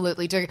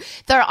absolutely do.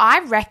 Though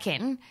I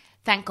reckon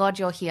Thank God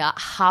You're Here,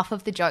 half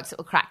of the jokes that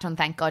were cracked on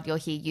Thank God You're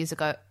Here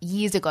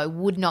years ago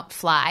would not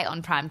fly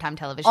on primetime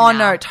television Oh,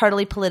 now. no,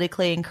 totally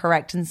politically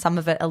incorrect, and some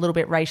of it a little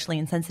bit racially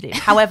insensitive.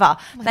 However,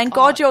 Thank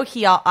God You're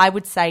Here, I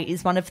would say,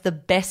 is one of the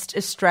best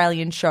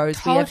Australian shows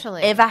we have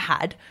ever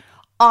had.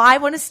 I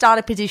want to start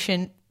a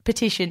petition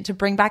to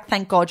bring back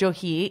Thank God You're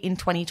Here in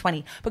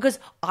 2020, because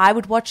I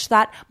would watch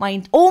that.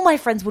 All my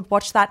friends would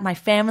watch that. My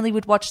family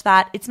would watch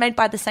that. It's made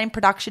by the same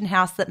production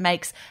house that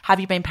makes Have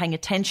You Been Paying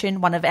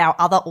Attention, one of our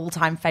other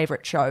all-time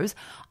favourite shows.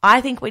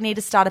 I think we need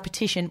to start a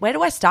petition. Where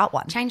do I start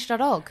one?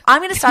 Change.org. I'm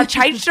going to start a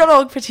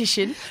Change.org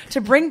petition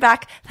to bring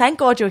back Thank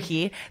God You're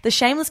Here. The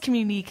Shameless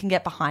community can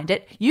get behind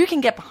it. You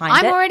can get behind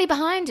it. I'm already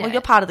behind it. Well,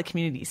 you're part of the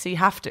community, so you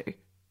have to.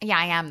 Yeah,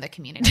 I am the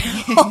community.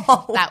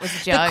 That was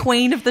a joke. The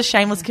queen of the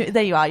shameless community.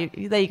 There you are.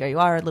 There you go. You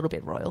are a little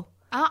bit royal.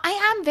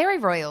 I am very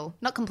royal.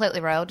 Not completely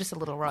royal, just a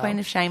little royal. Queen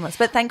of shameless.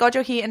 But Thank God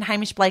You're Here, and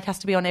Hamish Blake has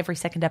to be on every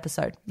second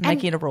episode,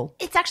 making it a rule.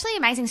 It's actually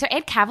amazing. So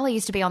Ed Cavalier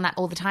used to be on that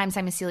all the time,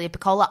 same as Celia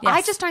Piccola. Yes.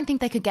 I just don't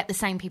think they could get the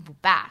same people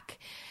back.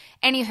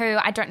 Anywho,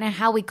 I don't know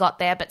how we got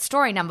there, but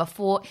story number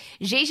 4,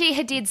 Gigi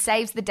Hadid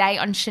saves the day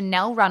on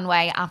Chanel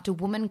runway after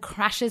woman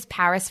crashes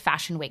Paris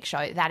Fashion Week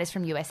show. That is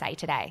from USA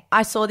Today.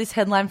 I saw this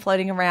headline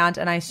floating around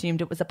and I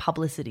assumed it was a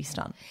publicity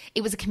stunt.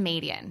 It was a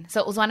comedian.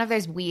 So it was one of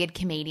those weird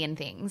comedian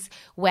things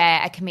where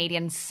a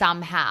comedian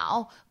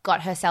somehow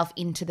got herself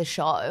into the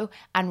show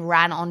and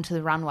ran onto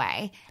the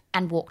runway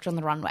and walked on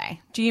the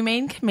runway. Do you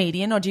mean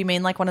comedian, or do you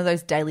mean like one of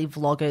those daily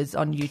vloggers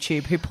on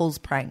YouTube who pulls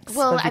pranks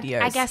well, for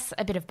videos? I guess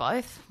a bit of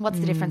both. What's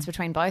the difference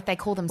between both? They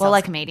call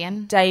themselves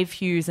comedian. Dave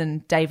Hughes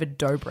and David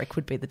Dobrik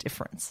would be the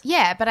difference.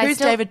 Yeah, but Who's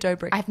David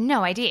Dobrik? I have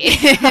no idea.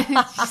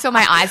 You saw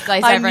my eyes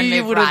glaze over and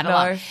move right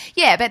along.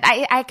 Yeah, but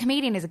a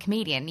comedian is a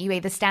comedian. You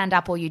either stand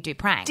up or you do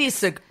pranks.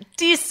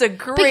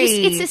 Disagree. But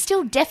it's a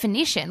still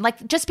definition.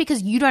 Like, just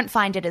because you don't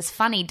find it as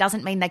funny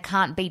doesn't mean they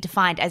can't be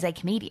defined as a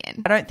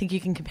comedian. I don't think you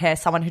can compare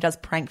someone who does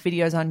prank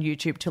videos on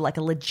YouTube to like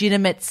a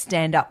legitimate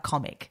stand-up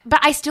comic. But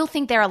I still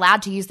think they're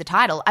allowed to use the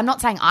title. I'm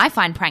not saying I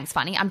find pranks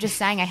funny. I'm just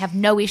saying I have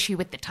no issue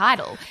with the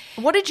title.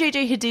 What did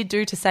Gigi Hadid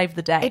do to save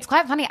the day? It's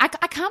quite funny. I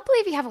can't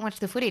believe you haven't watched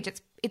the footage.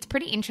 It's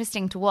pretty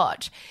interesting to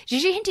watch.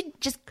 Gigi Hadid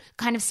just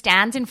kind of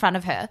stands in front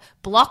of her,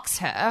 blocks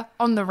her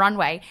on the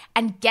runway,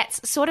 and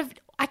gets sort of...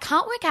 I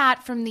can't work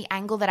out from the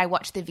angle that I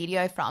watched the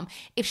video from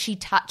if she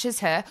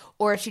touches her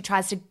or if she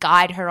tries to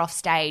guide her off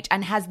stage,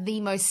 and has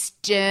the most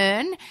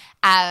stern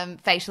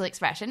facial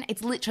expression.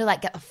 It's literally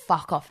like, get the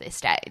fuck off this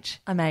stage.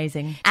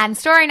 Amazing. And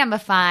story number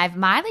 5,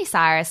 Miley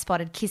Cyrus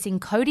spotted kissing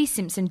Cody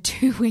Simpson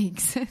 2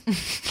 weeks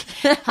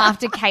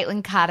after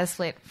Caitlyn Carter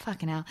split.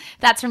 Fucking hell.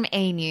 That's from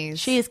E! News.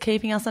 She is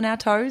keeping us on our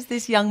toes,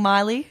 this young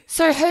Miley.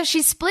 So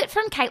she's split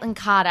from Caitlyn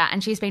Carter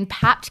and she's been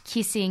papped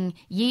kissing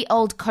ye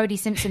old Cody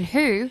Simpson,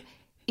 who...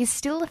 is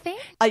still a thing?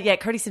 Yeah,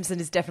 Cody Simpson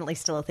is definitely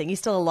still a thing. He's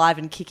still alive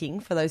and kicking,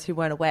 for those who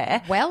weren't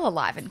aware. Well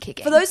alive and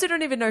kicking. For those who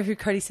don't even know who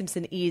Cody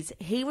Simpson is,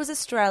 he was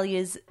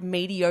Australia's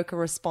mediocre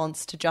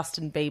response to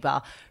Justin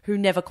Bieber, who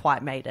never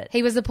quite made it.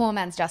 He was the poor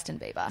man's Justin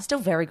Bieber. Still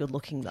very good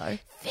looking, though.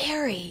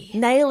 Very.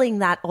 Nailing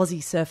that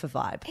Aussie surfer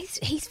vibe.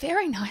 He's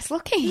very nice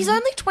looking. He's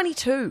only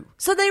 22.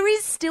 So there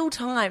is still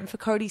time for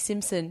Cody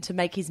Simpson to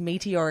make his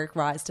meteoric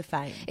rise to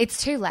fame.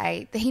 It's too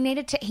late. He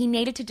needed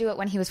to do it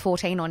when he was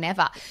 14 or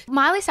never.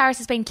 Miley Cyrus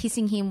has been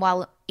kissing him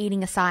while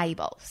eating acai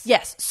bowls.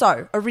 Yes.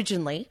 So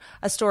originally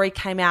a story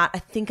came out, I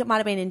think it might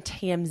have been in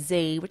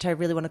TMZ, which I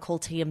really want to call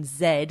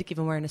TMZ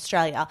given we're in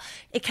Australia.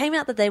 It came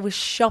out that they were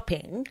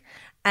shopping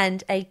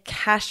and a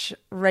cash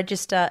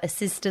register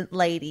assistant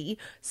lady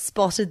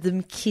spotted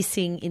them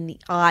kissing in the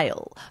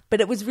aisle. But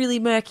it was really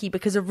murky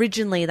because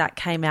originally that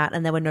came out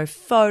and there were no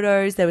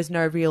photos, there was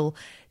no real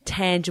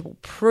tangible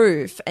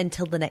proof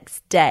until the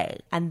next day.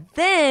 And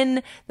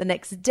then the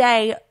next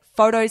day,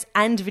 photos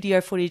and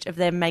video footage of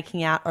them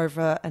making out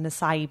over an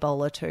acai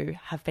bowl or two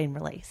have been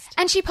released.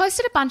 And she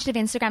posted a bunch of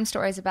Instagram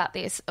stories about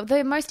this.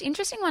 The most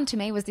interesting one to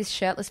me was this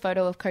shirtless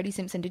photo of Cody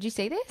Simpson. Did you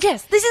see this?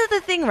 Yes, this is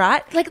the thing,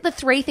 right? Like the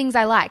 3 things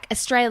I like: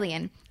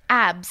 Australian,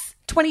 abs,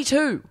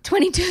 22.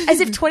 22. As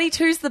if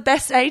 22 is the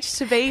best age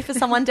to be for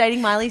someone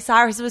dating Miley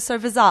Cyrus. It was so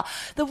bizarre.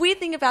 The weird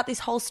thing about this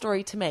whole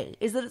story to me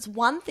is that it's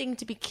one thing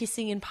to be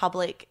kissing in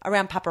public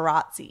around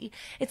paparazzi.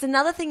 It's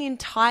another thing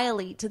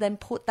entirely to then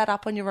put that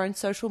up on your own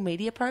social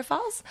media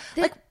profiles.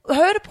 Like,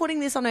 her putting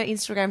this on her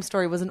Instagram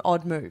story was an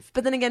odd move.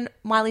 But then again,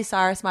 Miley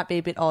Cyrus might be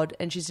a bit odd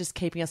and she's just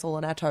keeping us all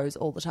on our toes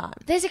all the time.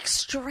 There's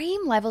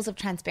extreme levels of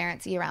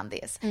transparency around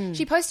this.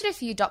 She posted a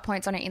few dot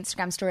points on her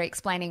Instagram story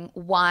explaining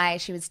why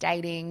she was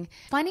dating,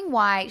 finding why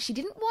why she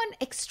didn't want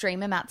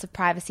extreme amounts of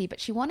privacy, but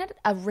she wanted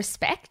a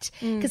respect,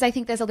 because I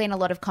think there's been a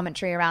lot of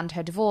commentary around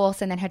her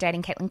divorce and then her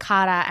dating Caitlyn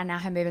Carter and now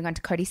her moving on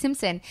to Cody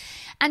Simpson.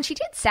 And she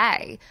did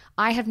say,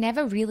 I have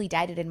never really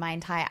dated in my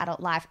entire adult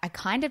life. I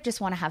kind of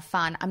just want to have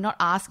fun. I'm not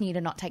asking you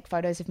to not take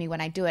photos of me when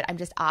I do it. I'm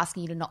just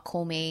asking you to not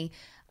call me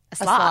a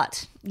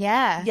slut.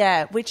 Yeah.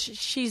 Yeah, which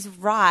she's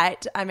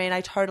right. I mean, I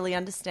totally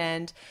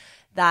understand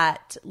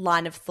that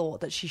line of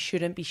thought that she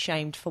shouldn't be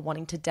shamed for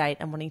wanting to date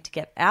and wanting to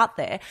get out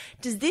there.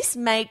 Does this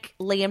make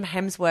Liam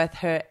Hemsworth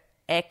her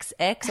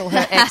XX or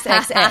her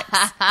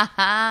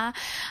XXX?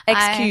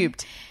 X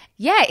cubed.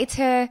 Yeah, it's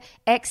her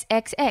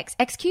XXX,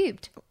 X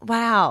cubed.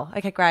 Wow.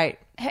 Okay, great.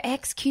 Her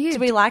X cubed. Do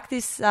we like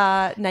this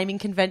naming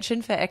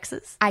convention for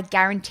X's? I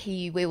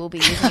guarantee you we will be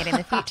using it in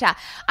the future.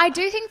 I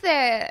do think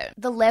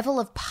the level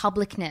of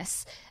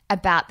publicness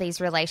about these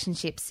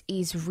relationships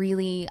is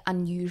really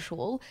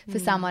unusual for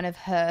someone of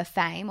her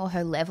fame or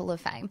her level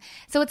of fame.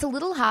 So it's a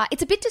little hard.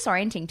 It's a bit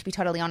disorienting, to be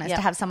totally honest,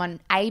 to have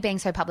someone, A, being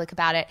so public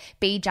about it,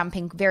 B,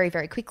 jumping very,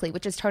 very quickly,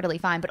 which is totally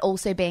fine, but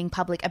also being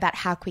public about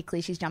how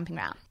quickly she's jumping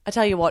around. I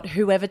tell you what,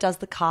 whoever does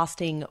the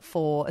casting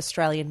for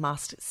Australian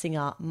Masked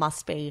Singer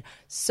must be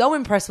so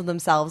impressed with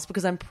themselves,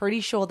 because I'm pretty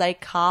sure they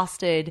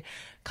casted.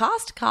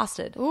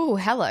 Ooh,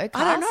 hello, cast.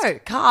 I don't know.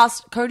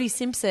 Cast Cody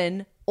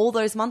Simpson all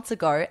those months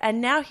ago, and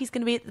now he's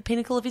going to be at the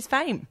pinnacle of his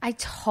fame. I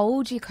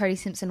told you Cody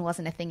Simpson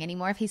wasn't a thing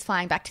anymore if he's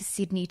flying back to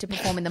Sydney to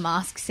perform in The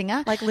Masked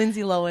Singer. Like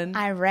Lindsay Lohan.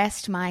 I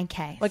rest my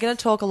case. We're going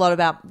to talk a lot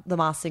about The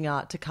Masked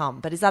Singer to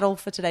come, but is that all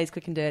for today's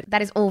Quick and Dirty?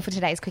 That is all for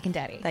today's Quick and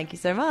Dirty. Thank you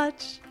so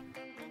much.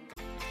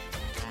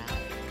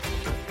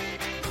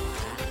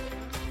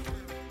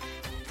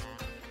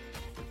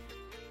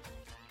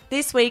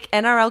 This week,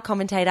 NRL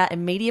commentator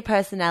and media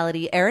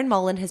personality Erin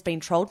Molan has been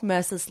trolled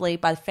mercilessly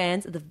by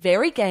fans of the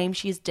very game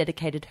she has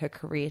dedicated her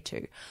career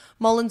to.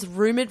 Molan's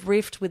rumoured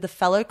rift with the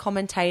fellow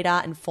commentator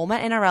and former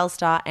NRL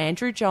star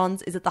Andrew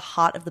Johns is at the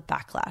heart of the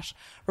backlash.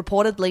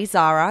 Reportedly,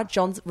 Zara,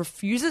 Johns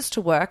refuses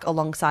to work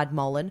alongside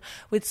Molan,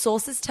 with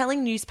sources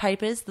telling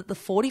newspapers that the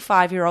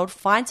 45-year-old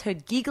finds her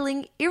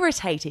giggling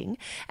irritating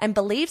and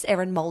believes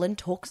Erin Molan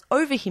talks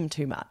over him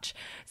too much.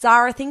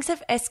 Zara, things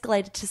have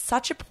escalated to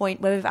such a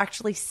point where we've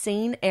actually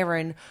seen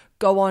Erin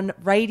go on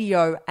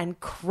radio and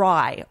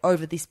cry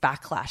over this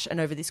backlash and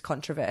over this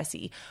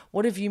controversy.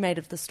 What have you made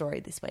of the story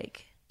this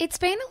week? It's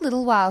been a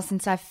little while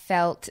since I've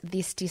felt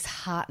this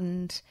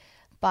disheartened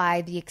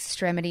by the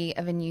extremity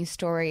of a news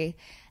story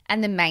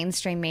and the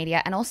mainstream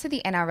media, and also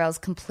the NRL's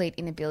complete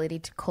inability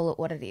to call it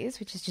what it is,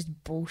 which is just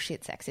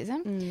bullshit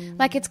sexism.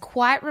 Like, it's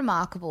quite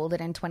remarkable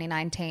that in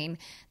 2019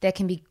 there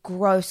can be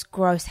gross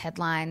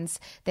headlines,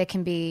 there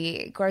can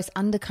be gross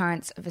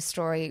undercurrents of a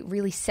story,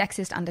 really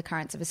sexist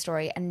undercurrents of a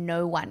story, and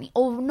no one,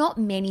 or not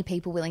many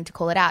people, willing to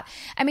call it out.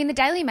 I mean, the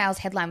Daily Mail's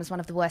headline was one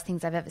of the worst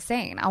things I've ever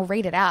seen. I'll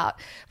read it out.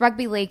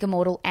 Rugby league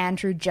immortal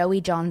Andrew Joey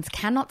Johns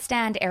cannot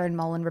stand Erin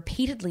Molan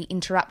repeatedly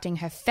interrupting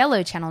her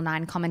fellow Channel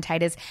 9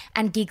 commentators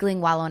and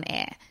giggling while on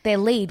air. Their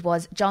lead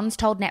was, Johns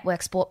told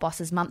network sport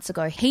bosses months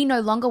ago he no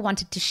longer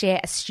wanted to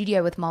share a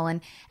studio with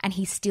Molan, and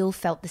he still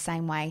felt the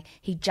same way.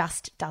 He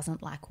just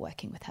doesn't like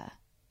working with her.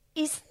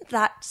 Isn't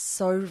that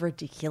so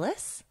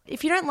ridiculous?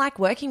 If you don't like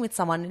working with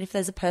someone and if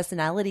there's a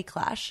personality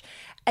clash,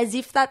 as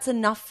if that's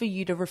enough for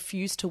you to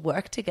refuse to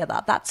work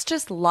together. That's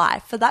just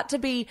life. For that to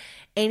be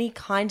any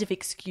kind of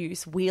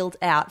excuse wheeled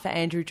out for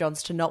Andrew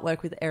Johns to not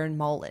work with Erin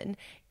Molan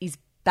is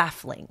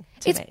baffling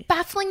to me. It's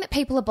baffling that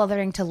people are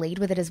bothering to lead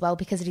with it as well,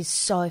 because it is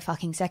so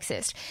fucking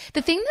sexist.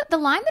 The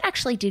line that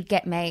actually did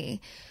get me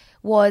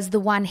was the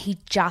one, he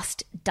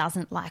just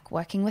doesn't like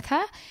working with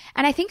her.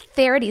 And I think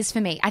there it is for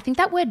me. I think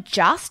that word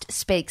just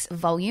speaks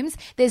volumes.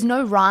 There's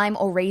no rhyme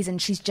or reason.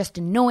 She's just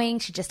annoying.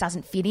 She just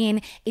doesn't fit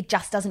in. It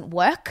just doesn't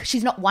work.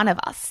 She's not one of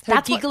us. Her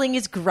giggling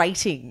is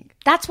grating.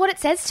 That's what it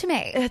says to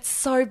me. It's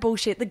so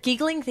bullshit. The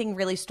giggling thing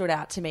really stood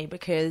out to me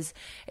because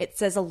it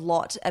says a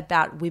lot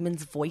about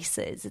women's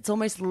voices. It's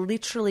almost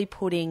literally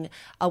putting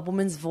a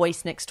woman's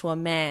voice next to a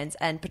man's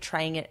and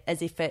portraying it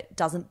as if it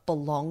doesn't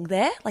belong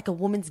there. Like a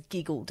woman's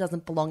giggle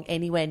doesn't belong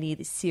anywhere near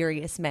this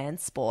serious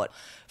man's sport.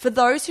 For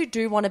those who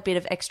do want a bit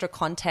of extra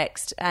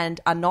context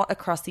and are not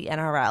across the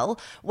NRL,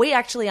 we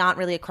actually aren't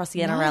really across the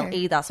NRL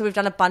either. So we've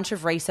done a bunch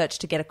of research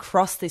to get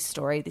across this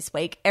story this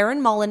week.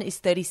 Erin Molan is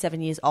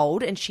 37 years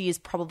old and she is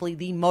probably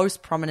the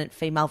most prominent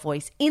female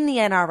voice in the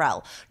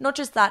NRL. Not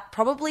just that,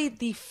 probably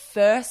the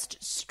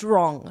first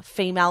strong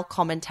female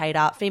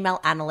commentator, female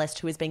analyst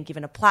who has been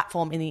given a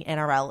platform in the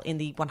NRL in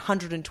the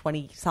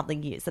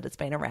 120-something years that it's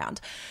been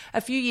around.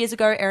 A few years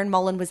ago, Erin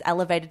Molan was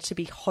elevated to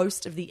be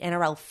host of the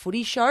NRL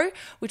Footy Show,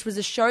 which was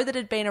a show that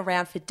had been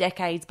around for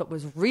decades but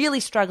was really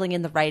struggling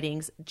in the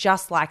ratings,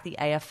 just like the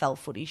AFL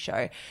Footy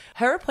Show.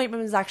 Her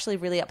appointment was actually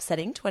really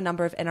upsetting to a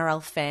number of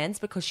NRL fans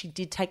because she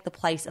did take the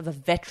place of a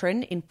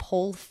veteran in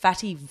Paul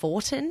Fatty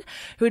Vaughton,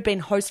 who had been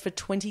host for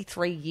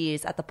 23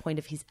 years at the point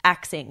of his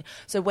axing.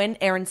 So when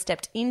Erin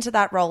stepped into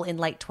that role in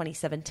late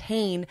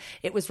 2017,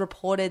 it was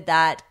reported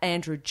that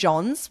Andrew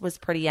Johns was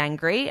pretty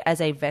angry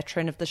as a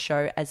veteran of the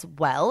show as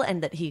well,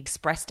 and that he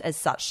expressed as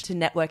such to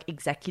network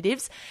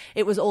executives.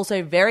 It was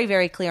also very,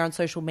 very clear on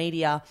social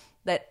media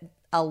that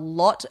a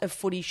lot of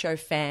Footy Show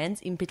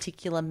fans, in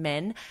particular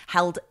men,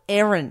 held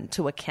Erin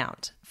to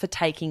account for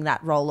taking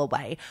that role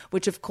away,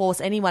 which of course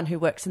anyone who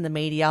works in the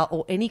media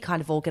or any kind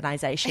of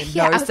organisation knows.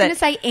 Yeah, I was going to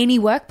say any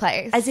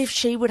workplace. As if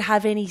she would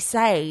have any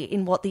say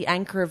in what the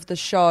anchor of the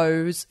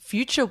show's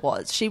future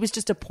was. She was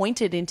just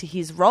appointed into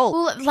his role.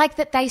 Well, like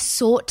that they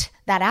sought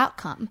that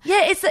outcome.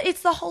 Yeah,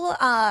 it's the whole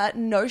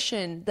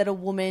notion that a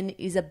woman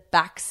is a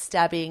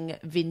backstabbing,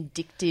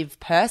 vindictive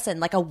person,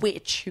 like a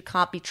witch who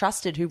can't be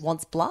trusted, who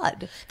wants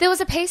blood. There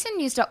was a piece in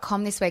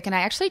news.com this week, and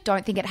I actually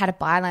don't think it had a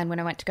byline when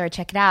I went to go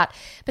check it out,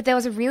 but there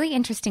was a really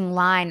interesting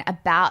line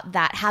about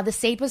that, how the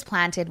seed was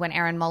planted when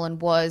Erin Molan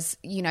was,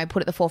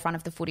 put at the forefront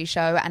of the Footy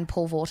Show and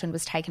Paul Vaughton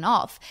was taken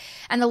off.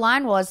 And the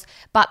line was,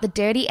 but the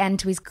dirty end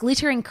to his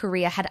glittering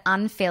career had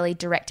unfairly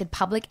directed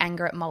public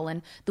anger at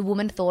Molan, the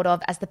woman thought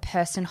of as the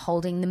person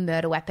holding the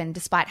murder weapon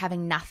despite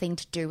having nothing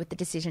to do with the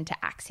decision to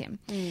axe him.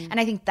 And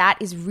I think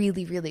that is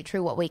really, really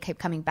true, what we keep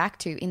coming back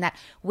to, in that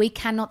we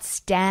cannot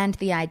stand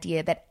the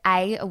idea that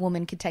A, a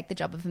woman could take the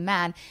job of a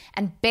man,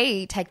 and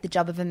B, take the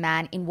job of a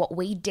man in what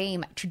we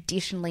deem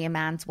traditionally a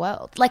man's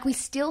world. Like, we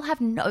still have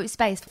no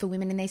space for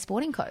women in these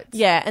sporting codes.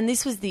 Yeah, and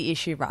this was the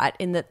issue, right?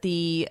 In that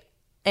the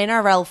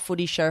NRL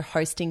Footy Show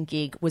hosting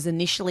gig was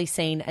initially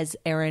seen as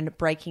Erin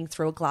breaking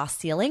through a glass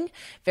ceiling.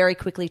 Very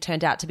quickly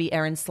turned out to be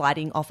Erin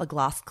sliding off a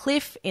glass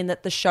cliff, in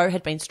that the show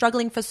had been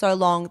struggling for so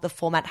long, the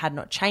format had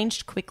not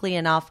changed quickly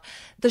enough.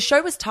 The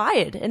show was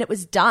tired and it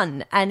was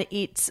done, and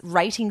its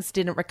ratings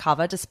didn't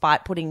recover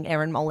despite putting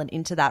Erin Molan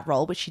into that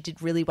role, which she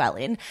did really well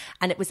in,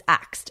 and it was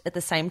axed at the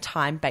same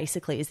time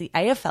basically as the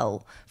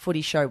AFL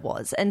Footy Show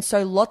was. And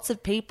so lots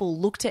of people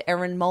looked at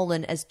Erin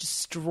Molan as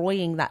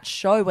destroying that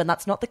show, when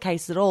that's not the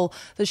case at all.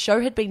 The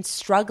show had been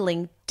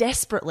struggling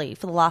desperately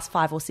for the last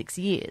 5 or 6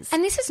 years.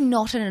 And this is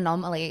not an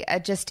anomaly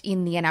just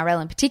in the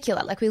NRL in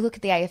particular. Like, we look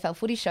at the AFL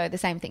Footy Show, the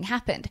same thing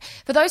happened.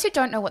 For those who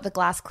don't know what the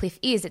glass cliff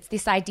is, it's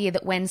this idea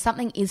that when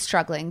something is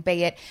struggling,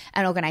 be it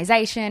an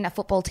organisation, a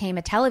football team,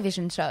 a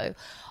television show,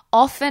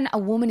 often a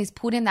woman is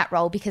put in that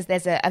role because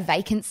there's a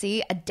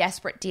vacancy, a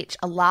desperate ditch,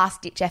 a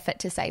last-ditch effort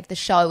to save the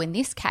show in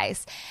this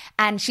case,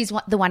 and she's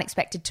the one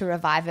expected to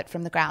revive it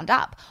from the ground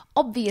up.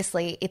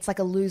 Obviously, it's like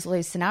a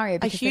lose-lose scenario.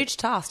 A huge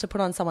task to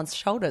put on someone's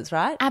shoulders,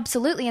 right?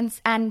 Absolutely.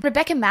 And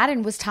Rebecca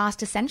Madden was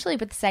tasked essentially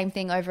with the same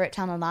thing over at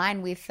Channel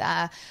 9 with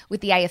the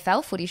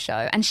AFL Footy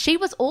Show, and she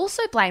was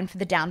also blamed for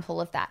the downfall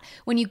of that.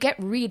 When you get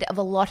rid of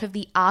a lot of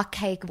the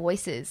archaic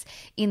voices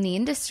in the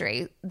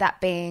industry,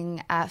 that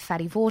being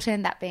Fatty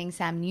Vaughton, that being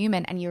Sam Newman,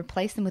 and you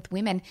replace them with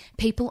women,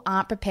 people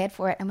aren't prepared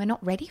for it and we're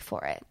not ready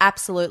for it.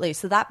 Absolutely.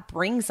 So that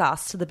brings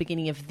us to the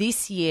beginning of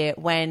this year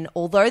when,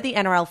 although the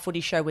NRL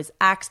Footy Show was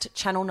axed,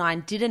 Channel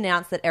 9 did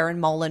announce that Erin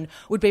Molan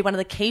would be one of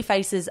the key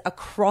faces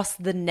across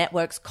the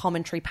network's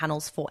commentary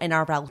panels for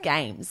NRL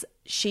games.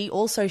 She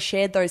also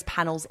shared those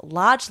panels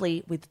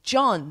largely with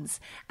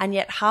Johns, and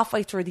yet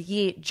halfway through the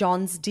year,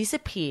 Johns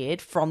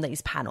disappeared from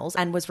these panels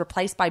and was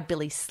replaced by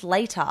Billy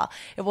Slater.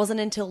 It wasn't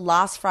until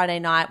last Friday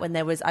night, when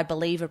there was, I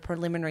believe, a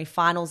preliminary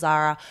final,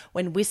 Zara,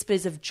 when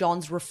whispers of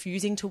Johns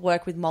refusing to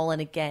work with Molan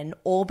again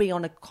or be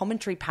on a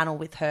commentary panel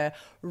with her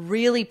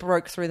really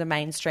broke through the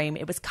mainstream.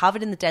 It was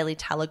covered in the Daily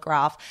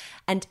Telegraph,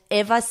 and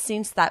ever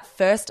since that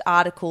first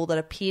article that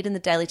appeared in the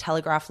Daily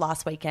Telegraph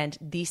last weekend,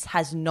 this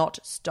has not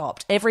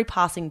stopped. Every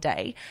passing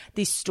day,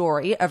 this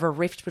story of a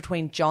rift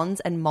between Johns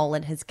and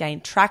Molan has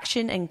gained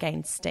traction and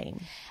gained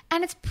steam.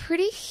 And it's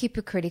pretty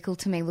hypocritical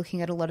to me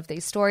looking at a lot of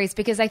these stories,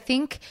 because I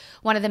think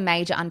one of the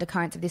major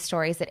undercurrents of this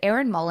story is that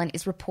Erin Molan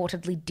is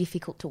reportedly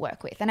difficult to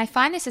work with. And I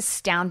find this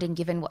astounding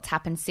given what's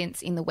happened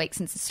in the week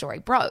since the story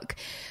broke.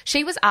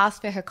 She was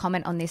asked for her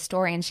comment on this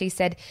story, and she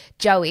said,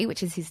 Joey,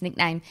 which is his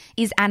nickname,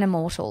 is an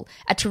immortal,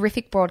 a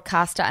terrific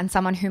broadcaster and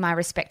someone whom I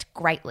respect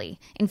greatly.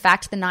 In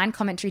fact, the Nine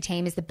commentary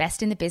team is the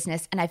best in the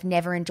business, and I've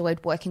never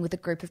enjoyed working with a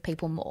group of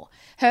people more.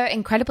 Her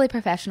incredibly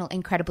professional,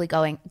 incredibly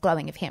glowing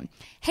of him.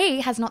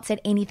 He has not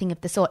said anything of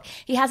the sort.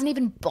 He hasn't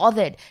even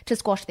bothered to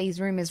squash these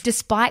rumours,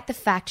 despite the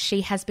fact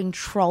she has been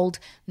trolled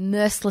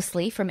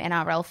mercilessly from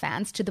NRL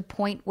fans to the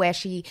point where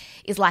she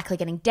is likely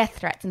getting death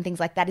threats and things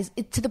like that,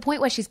 to the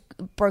point where she's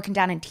broken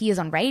down in tears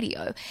on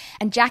radio.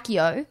 And Jackie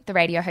O, the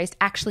radio host,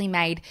 actually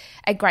made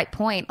a great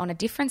point on a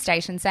different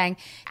station saying,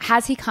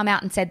 has he come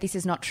out and said this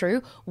is not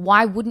true?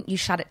 Why wouldn't you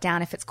shut it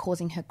down if it's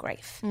causing her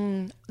grief?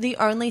 The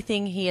only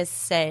thing he he has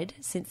said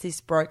since this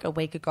broke a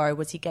week ago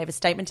was he gave a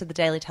statement to the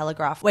Daily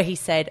Telegraph where he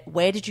said,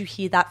 "Where did you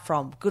hear that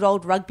from? Good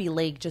old rugby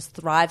league just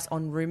thrives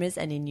on rumours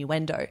and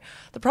innuendo."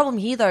 The problem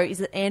here, though, is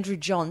that Andrew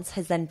Johns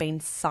has then been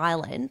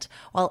silent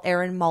while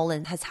Erin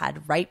Molan has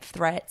had rape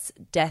threats,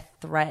 death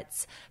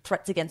threats,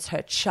 threats against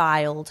her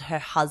child, her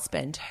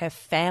husband, her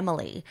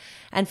family.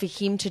 And for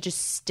him to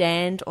just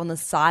stand on the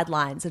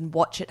sidelines and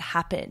watch it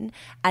happen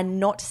and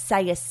not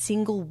say a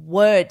single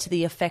word to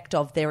the effect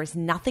of "there is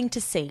nothing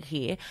to see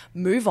here,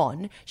 move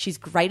on, she's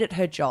great at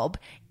her job,"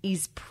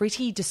 is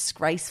pretty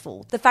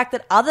disgraceful. The fact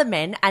that other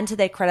men, and to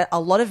their credit, a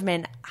lot of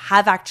men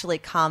have actually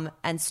come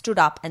and stood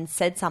up and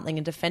said something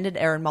and defended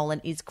Erin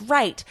Molan is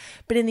great.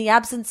 But in the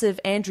absence of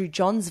Andrew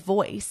John's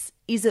voice,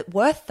 is it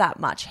worth that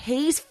much?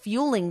 He's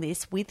fueling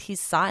this with his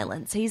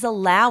silence. He's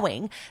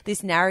allowing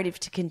this narrative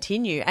to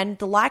continue. And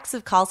the likes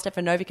of Karl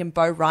Stefanovic and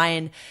Beau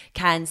Ryan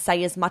can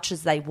say as much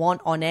as they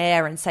want on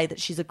air and say that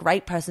she's a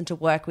great person to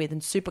work with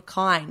and super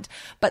kind.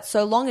 But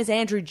so long as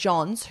Andrew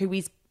Johns, who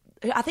is,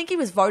 I think he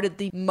was voted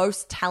the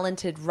most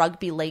talented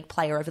rugby league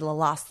player over the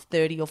last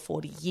 30 or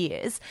 40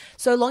 years.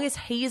 So long as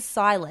he is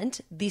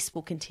silent, this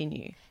will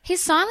continue. His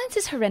silence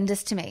is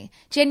horrendous to me,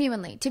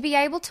 genuinely. To be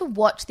able to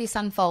watch this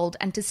unfold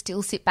and to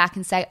still sit back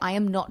and say, I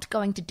am not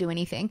going to do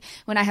anything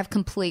when I have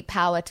complete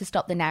power to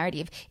stop the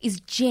narrative is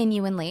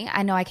genuinely,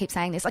 I know I keep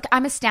saying this, like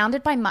I'm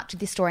astounded by much of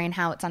this story and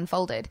how it's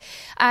unfolded.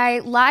 I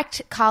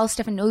liked Karl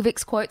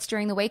Stefanovic's quotes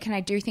during the week and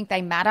I do think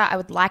they matter. I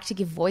would like to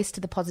give voice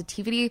to the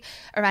positivity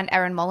around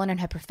Erin Molan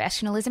and her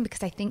professionalism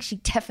because I think she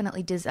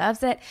definitely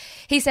deserves it.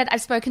 He said,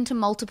 I've spoken to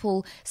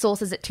multiple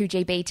sources at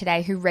 2GB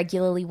today who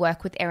regularly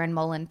work with Erin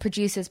Molan,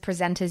 producers,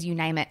 presenters, you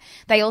name it.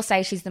 They all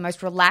say she's the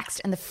most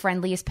relaxed and the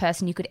friendliest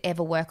person you could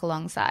ever work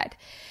alongside.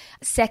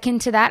 Second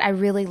to that, I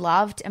really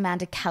loved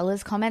Amanda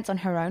Keller's comments on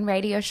her own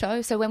radio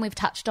show. So when we've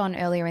touched on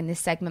earlier in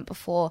this segment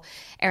before,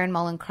 Erin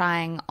Molan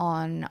crying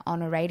on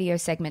a radio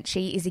segment,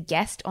 she is a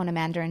guest on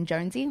Amanda and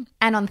Jonesy.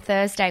 And on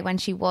Thursday, when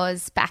she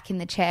was back in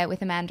the chair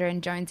with Amanda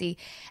and Jonesy,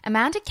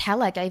 Amanda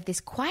Keller gave this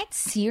quite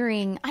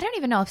searing, I don't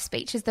even know if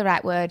speech is the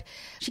right word.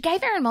 She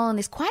gave Erin Molan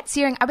this quite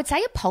searing, I would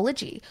say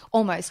apology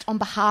almost on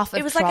behalf of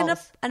It was trolls. like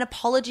an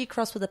apology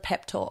crossed with a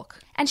pep talk.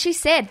 And she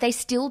said they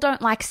still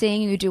don't like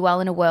seeing you do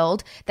well in a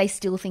world they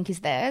still think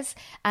is theirs.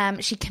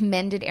 She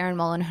commended Erin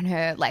Molan on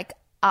her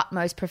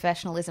utmost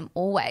professionalism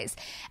always.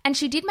 And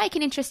she did make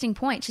an interesting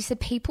point. She said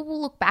people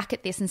will look back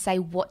at this and say,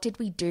 what did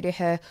we do to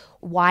her?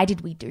 Why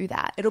did we do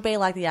that? It'll be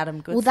like the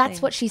Adam Goodes Well, that's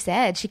thing. what she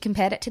said. She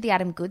compared it to the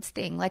Adam Goodes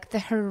thing, like the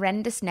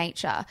horrendous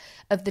nature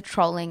of the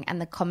trolling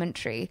and the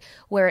commentary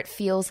where it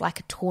feels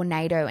like a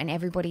tornado and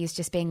everybody is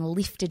just being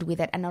lifted with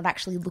it and not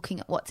actually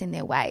looking at what's in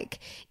their wake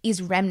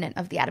is remnant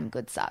of the Adam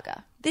Goodes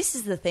saga. This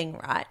is the thing,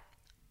 right?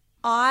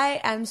 I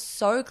am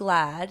so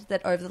glad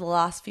that over the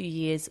last few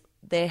years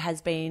there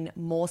has been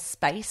more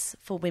space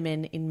for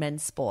women in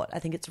men's sport. I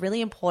think it's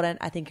really important.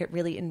 I think it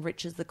really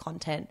enriches the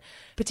content,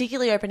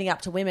 particularly opening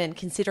up to women,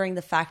 considering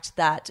the fact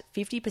that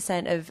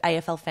 50% of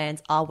AFL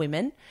fans are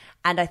women,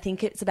 and I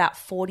think it's about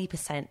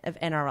 40% of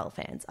NRL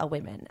fans are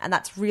women, and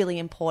that's really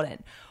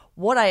important.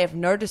 What I have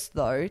noticed,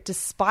 though,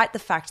 despite the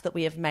fact that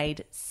we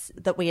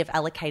have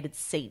allocated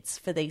seats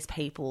for these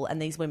people and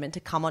these women to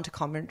come onto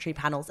commentary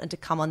panels and to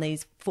come on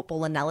these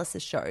football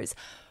analysis shows,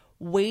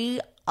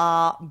 we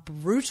are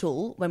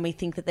brutal when we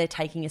think that they're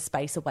taking a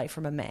space away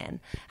from a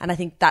man. And I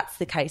think that's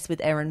the case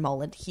with Erin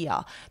Molan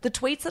here. The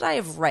tweets that I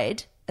have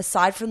read,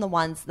 aside from the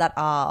ones that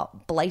are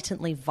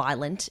blatantly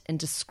violent and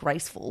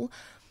disgraceful,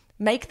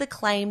 make the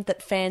claim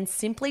that fans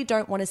simply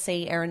don't want to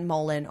see Erin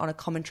Molan on a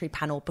commentary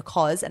panel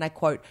because, and I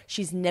quote,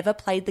 she's never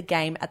played the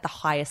game at the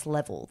highest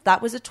level.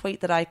 That was a tweet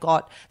that I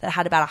got that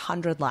had about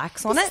 100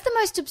 likes on it. This is the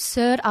most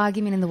absurd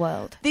argument in the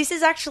world. This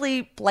is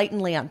actually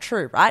blatantly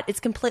untrue, right? It's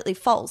completely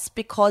false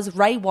because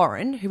Ray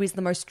Warren, who is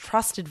the most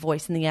trusted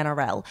voice in the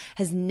NRL,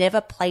 has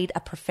never played a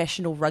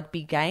professional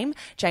rugby game.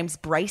 James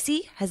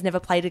Bracey has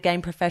never played a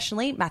game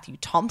professionally. Matthew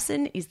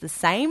Thompson is the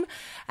same.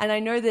 And I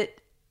know that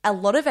a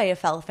lot of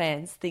AFL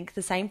fans think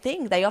the same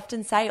thing. They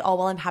often say, oh,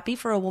 well, I'm happy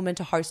for a woman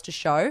to host a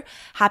show,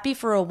 happy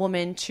for a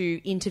woman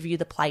to interview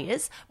the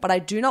players, but I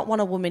do not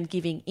want a woman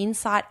giving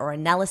insight or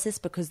analysis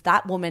because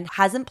that woman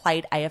hasn't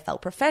played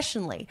AFL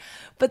professionally.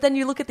 But then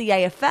you look at the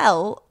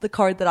AFL, the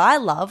code that I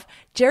love,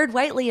 Jared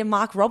Waitley and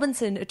Mark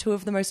Robinson are two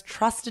of the most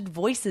trusted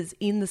voices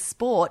in the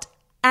sport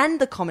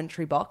and the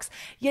commentary box,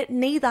 yet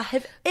neither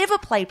have ever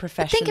played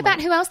professionally. Think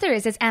about who else there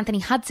is. There's Anthony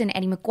Hudson,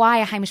 Eddie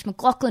Maguire, Hamish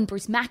McLaughlin,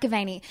 Bruce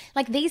McAvaney.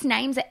 Like, these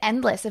names are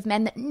endless of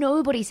men that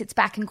nobody sits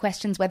back and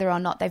questions whether or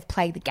not they've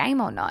played the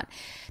game or not.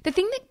 The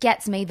thing that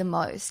gets me the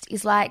most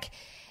is, like,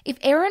 If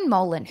Erin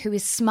Molan, who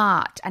is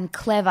smart and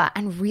clever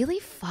and really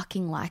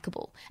fucking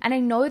likable, and I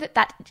know that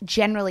that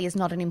generally is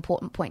not an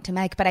important point to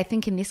make, but I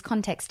think in this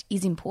context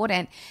is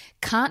important,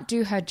 can't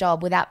do her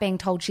job without being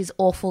told she's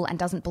awful and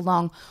doesn't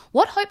belong,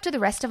 what hope do the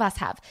rest of us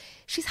have?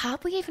 She's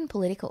hardly even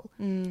political.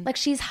 Like,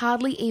 she's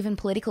hardly even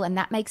political, and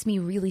that makes me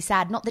really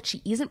sad. Not that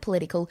she isn't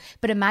political,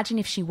 but imagine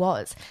if she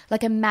was.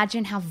 Like,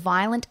 imagine how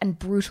violent and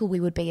brutal we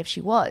would be if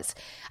she was.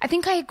 I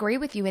think I agree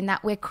with you in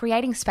that we're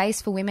creating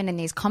space for women in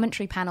these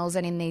commentary panels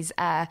and in these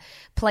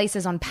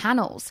places on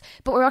panels,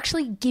 but we're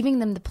actually giving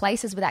them the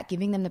places without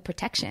giving them the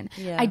protection.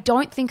 Yeah. I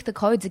don't think the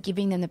codes are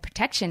giving them the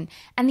protection,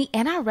 and the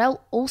NRL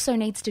also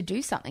needs to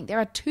do something. There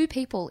are two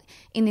people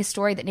in this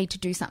story that need to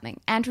do something,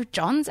 Andrew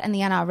Johns and the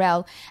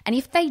NRL, and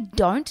if they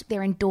don't,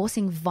 they're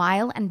endorsing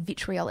vile and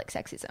vitriolic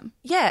sexism.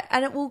 Yeah,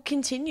 and it will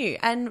continue.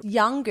 And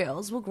young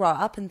girls will grow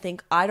up and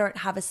think, I don't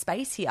have a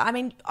space here. I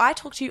mean, I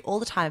talk to you all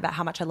the time about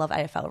how much I love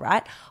AFL,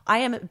 right? I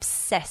am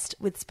obsessed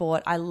with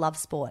sport. I love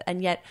sport.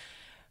 And yet,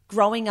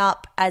 growing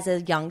up as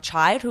a young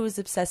child who was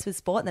obsessed with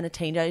sport, and then a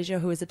teenager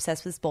who was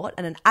obsessed with sport,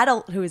 and an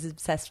adult who is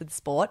obsessed with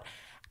sport,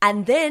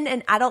 and then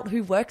an adult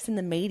who works in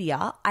the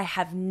media, I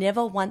have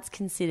never once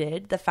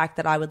considered the fact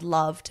that I would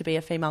love to be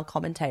a female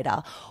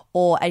commentator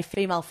or a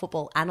female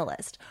football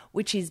analyst,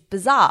 which is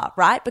bizarre,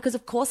 right? Because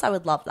of course I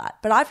would love that,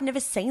 but I've never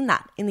seen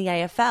that in the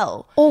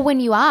AFL. Or when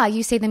you are,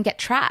 you see them get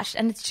trashed,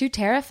 and it's too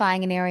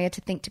terrifying an area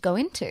to think to go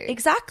into.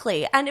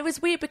 Exactly. And it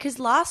was weird because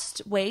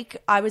last week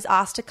I was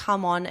asked to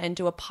come on and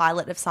do a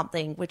pilot of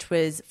something, which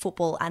was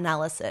football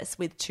analysis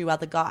with two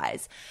other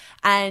guys.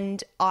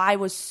 And I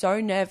was so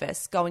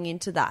nervous going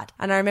into that.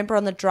 And I remember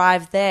on the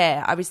drive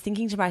there, I was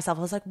thinking to myself,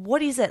 I was like,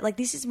 what is it? Like,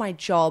 this is my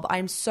job.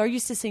 I'm so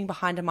used to sitting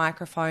behind a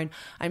microphone.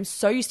 I'm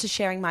so used to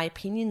sharing my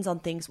opinions on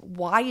things.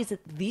 Why is it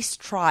this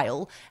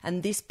trial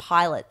and this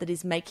pilot that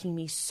is making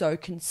me so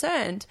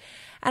concerned?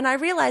 And I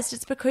realized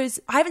it's because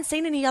I haven't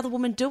seen any other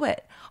woman do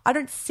it. I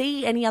don't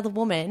see any other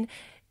woman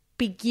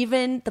be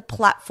given the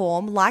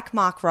platform like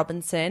Mark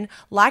Robinson,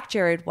 like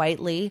Jared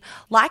Waitley,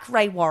 like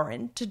Ray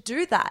Warren to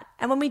do that.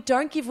 And when we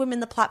don't give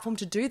women the platform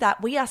to do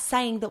that, we are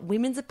saying that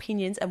women's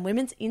opinions and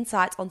women's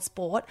insights on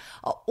sport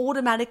are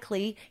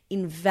automatically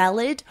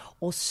invalid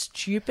or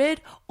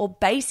stupid or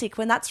basic,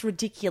 when that's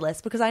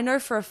ridiculous. Because I know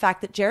for a fact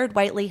that Jared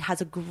Waitley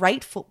has a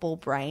great football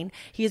brain.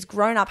 He has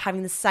grown up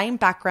having the same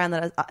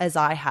background as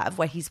I have,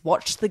 where he's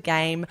watched the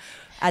game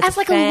as a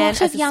like fan, a lot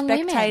of as a young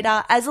women.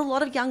 spectator, as a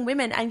lot of young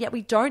women, and yet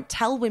we don't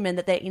tell women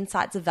that their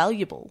insights are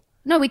valuable.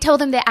 No, we tell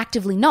them they're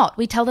actively not.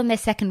 We tell them they're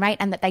second rate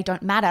and that they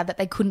don't matter, that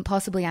they couldn't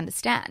possibly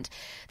understand.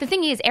 The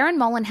thing is, Erin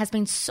Molan has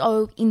been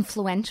so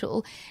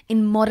influential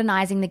in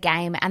modernising the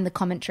game and the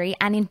commentary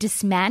and in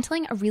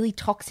dismantling a really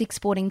toxic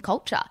sporting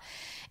culture.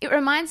 It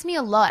reminds me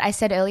a lot. I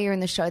said earlier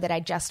in the show that I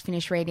just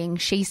finished reading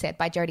She Said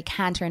by Jodie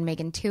Cantor and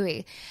Megan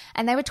Twohey,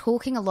 and they were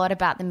talking a lot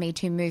about the Me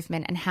Too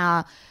movement and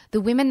how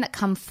the women that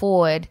come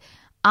forward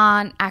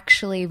aren't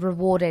actually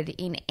rewarded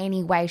in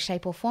any way,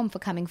 shape or form for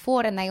coming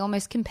forward, and they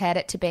almost compared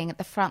it to being at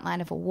the front line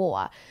of a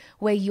war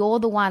where you're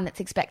the one that's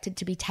expected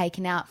to be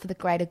taken out for the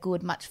greater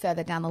good much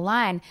further down the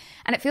line.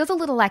 And it feels a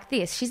little like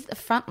this. She's at the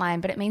front line,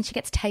 but it means she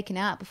gets taken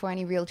out before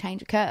any real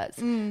change occurs.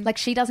 Like,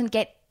 she doesn't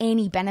get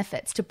any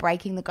benefits to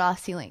breaking the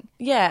glass ceiling.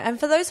 Yeah, and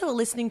for those who are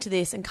listening to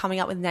this and coming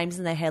up with names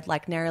in their head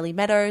like Nerily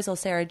Meadows or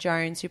Sarah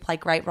Jones, who play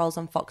great roles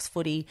on Fox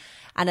Footy,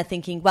 and are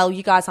thinking, well,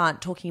 you guys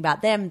aren't talking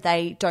about them,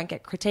 they don't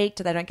get critiqued,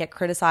 they don't get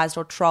criticised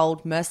or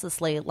trolled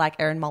mercilessly like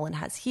Erin Molan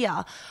has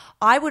here.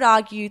 I would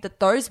argue that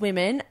those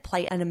women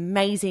play an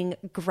amazing,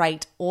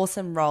 great,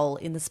 awesome role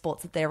in the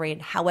sports that they're in.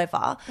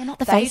 However, they're not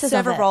the they faces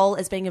serve of a it. role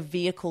as being a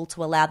vehicle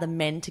to allow the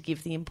men to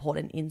give the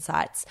important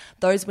insights.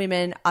 Those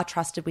women are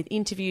trusted with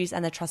interviews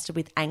and they're trusted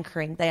with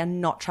anchoring. They are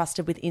not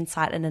trusted with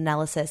insight and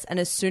analysis. And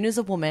as soon as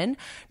a woman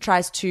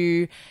tries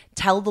to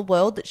tell the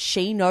world that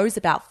she knows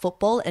about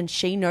football and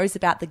she knows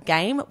about the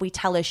game, we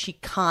tell her she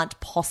can't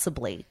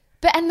possibly.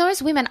 And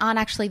those women aren't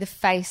actually the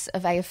face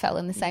of AFL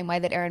in the same way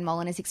that Erin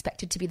Molan is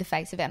expected to be the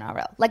face of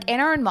NRL. Like,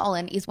 Erin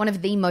Molan is one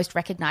of the most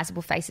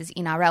recognisable faces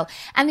in NRL.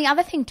 And the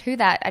other thing to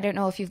that, I don't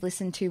know if you've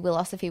listened to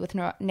Willosophy with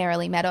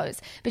Nerily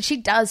Meadows, but she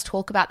does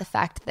talk about the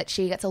fact that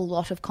she gets a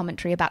lot of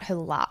commentary about her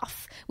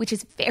laugh, which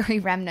is very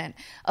remnant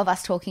of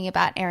us talking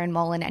about Erin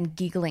Molan and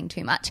giggling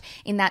too much,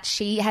 in that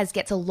she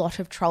gets a lot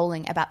of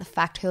trolling about the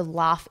fact her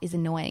laugh is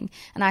annoying.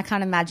 And I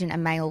can't imagine a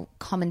male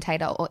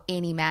commentator or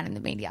any man in the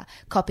media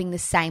copying the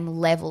same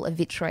level of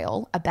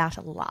vitriol about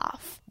a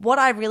laugh. What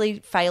I really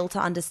fail to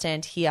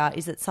understand here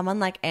is that someone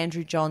like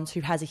Andrew Johns,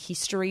 who has a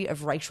history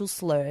of racial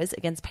slurs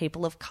against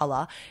people of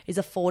colour, is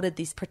afforded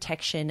this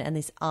protection and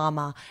this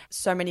armour.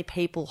 So many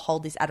people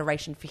hold this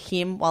adoration for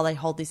him while they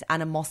hold this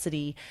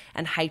animosity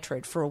and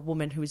hatred for a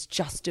woman who is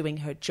just doing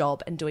her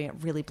job and doing it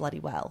really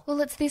bloody well.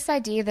 Well, it's this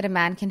idea that a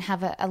man can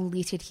have a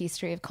littered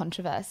history of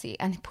controversy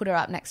and put her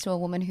up next to a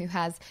woman who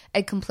has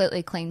a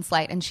completely clean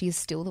slate and she is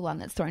still the one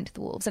that's thrown to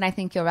the wolves. And I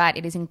think you're right.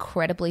 It is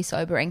incredibly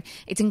sobering. going,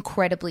 it's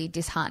incredibly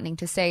disheartening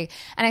to see.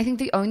 And I think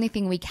the only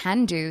thing we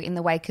can do in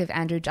the wake of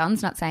Andrew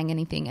Johns not saying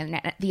anything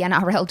and the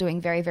NRL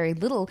doing very, very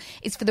little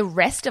is for the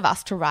rest of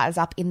us to rise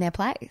up in their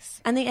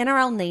place. And the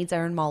NRL needs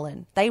Erin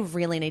Molan. They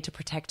really need to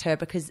protect her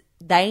because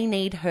they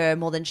need her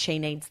more than she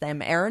needs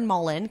them. Erin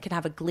Molan can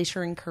have a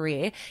glittering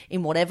career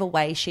in whatever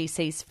way she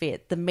sees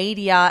fit. The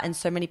media and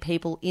so many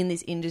people in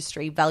this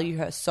industry value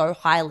her so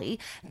highly.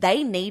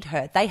 They need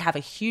her. They have a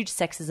huge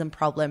sexism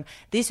problem.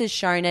 This has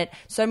shown it.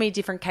 So many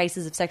different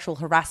cases of sexual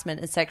harassment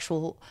and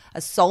sexual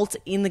assault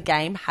in the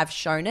game have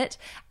shown it.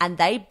 And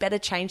they better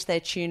change their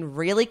tune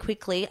really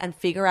quickly and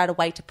figure out a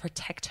way to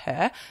protect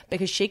her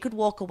because she could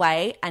walk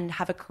away and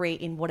have a career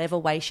in whatever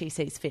way she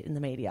sees fit in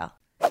the media.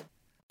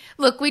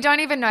 Look, we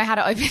don't even know how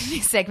to open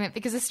this segment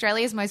because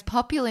Australia's most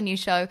popular new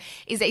show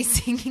is a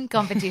singing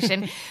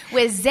competition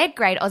where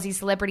Z-grade Aussie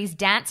celebrities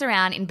dance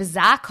around in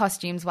bizarre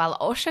costumes while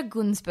Osher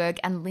Gunsberg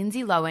and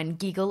Lindsay Lohan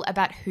giggle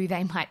about who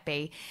they might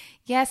be.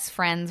 Yes,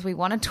 friends, we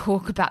want to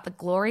talk about the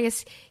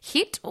glorious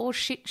hit or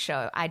shit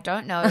show, I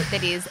don't know,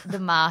 that is The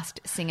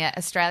Masked Singer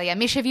Australia.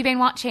 Mish, have you been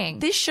watching?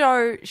 This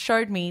show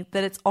showed me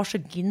that it's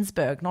Osher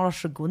Ginsberg, not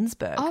Osher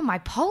Gunsberg. Oh, my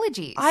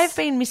apologies. I've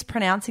been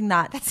mispronouncing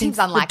that since seems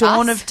unlike the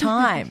dawn us. of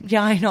time.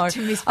 Yeah, I know.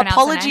 To mispronounce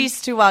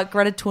Apologies to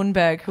Greta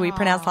Thunberg, who we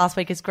pronounced last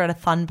week as Greta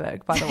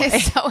Thunberg, by the way.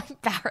 It's so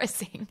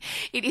embarrassing.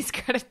 It is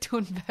Greta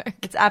Thunberg.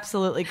 It's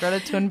absolutely Greta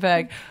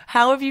Thunberg.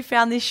 How have you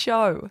found this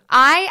show?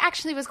 I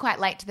actually was quite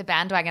late to the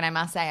bandwagon, I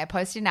must say. I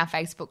posted in our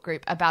Facebook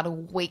group about a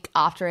week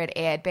after it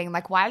aired being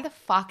like, why the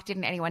fuck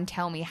didn't anyone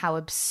tell me how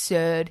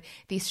absurd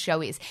this show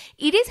is?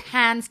 It is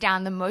hands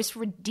down the most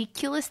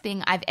ridiculous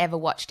thing I've ever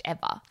watched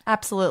ever.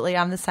 Absolutely,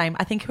 I'm the same.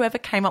 I think whoever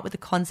came up with the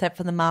concept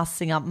for The Masked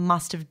Singer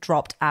must have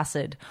dropped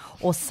acid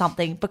or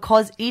something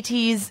because it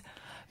is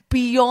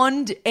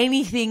beyond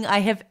anything I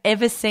have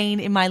ever seen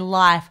in my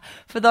life.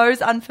 For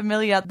those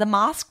unfamiliar, The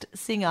Masked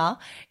Singer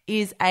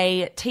is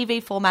a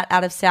TV format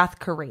out of South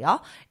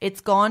Korea.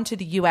 It's gone to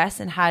the US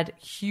and had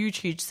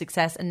huge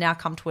success and now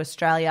come to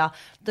Australia.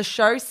 The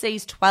show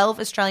sees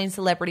 12 Australian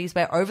celebrities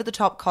wear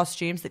over-the-top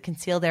costumes that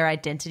conceal their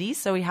identities.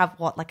 So we have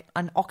like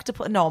an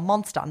octopus? No, a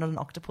monster, not an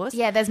octopus.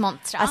 Yeah, there's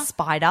Monster. A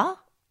spider,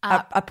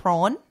 a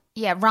prawn.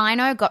 Yeah,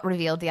 Rhino got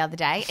revealed the other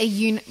day. A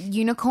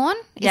unicorn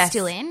is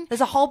still in. There's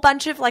a whole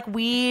bunch of like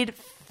weird,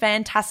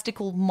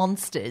 fantastical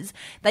monsters.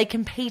 They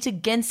compete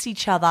against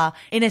each other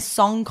in a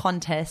song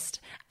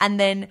contest. And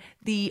then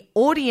the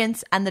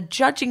audience and the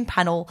judging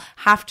panel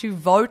have to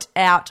vote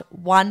out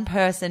one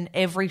person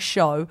every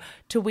show,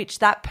 to which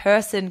that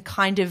person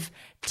kind of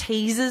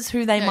teases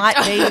who they might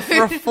be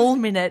for a full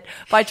minute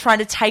by trying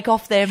to take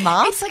off their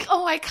mask. It's like,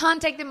 oh, I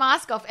can't take the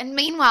mask off. And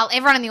meanwhile,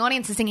 everyone in the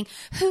audience is singing,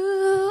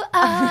 who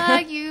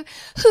are you?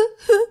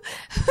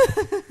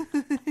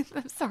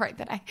 I'm sorry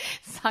that I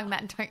sung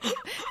that.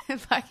 Don't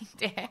fucking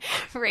dare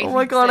read. Oh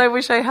my God, I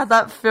wish I had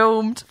that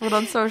filmed to put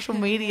on social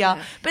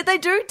media. But they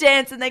do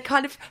dance and they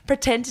kind of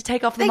pretend to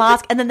take off the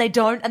mask and then they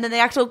don't, and then they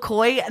act all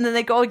coy and then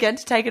they go again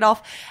to take it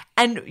off.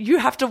 And you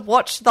have to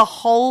watch the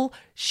whole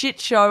shit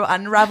show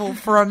unravel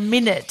for a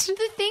minute.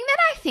 The thing that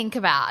I think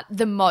about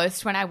the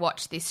most when I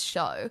watch this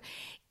show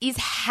is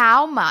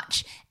how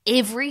much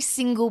every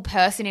single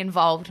person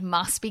involved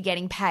must be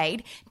getting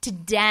paid to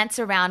dance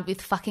around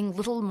with fucking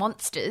little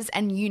monsters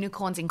and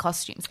unicorns in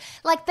costumes.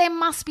 Like, there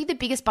must be the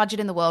biggest budget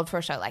in the world for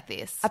a show like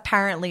this.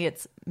 Apparently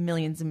it's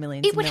millions and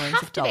millions It and would millions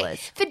have of to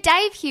dollars. be. For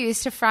Dave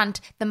Hughes to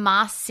front The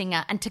Masked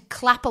Singer and to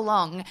clap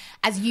along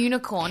as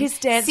Unicorn His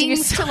dancing seems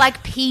is so- to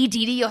like P.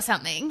 Diddy or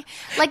something.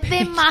 Like,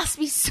 there must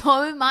be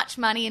so much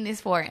money in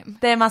this for him.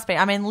 There must be.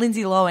 I mean,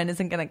 Lindsay Lohan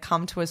isn't going to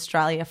come to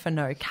Australia for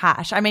no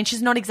cash. I mean,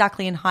 she's not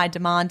exactly in high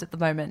demand at the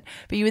moment,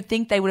 but you would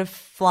think they would have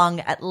flung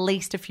at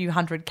least a few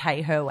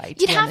 $100K her way to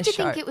You'd be on have this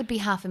to think show. it would be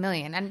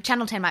 $500,000, and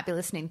Channel 10 might be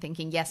listening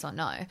thinking yes or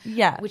no.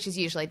 Yeah. Which is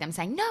usually them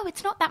saying, no,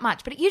 it's not that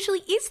much, but it usually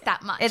is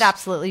that much. It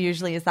absolutely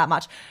usually is that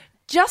much.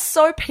 Just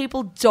so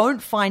people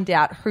don't find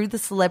out who the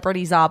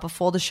celebrities are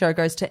before the show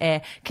goes to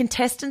air,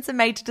 contestants are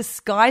made to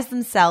disguise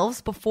themselves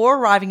before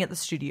arriving at the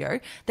studio.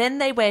 Then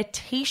they wear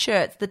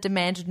T-shirts that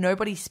demand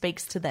nobody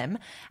speaks to them,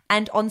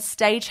 and on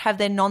stage have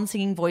their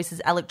non-singing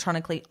voices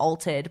electronically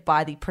altered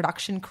by the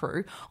production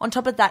crew. On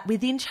top of that,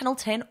 within Channel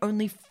 10,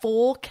 only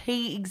 4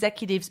 key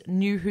executives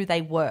knew who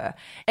they were.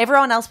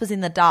 Everyone else was in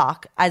the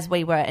dark, as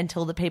we were,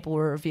 until the people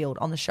were revealed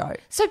on the show.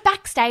 So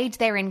backstage,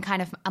 they're in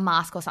kind of a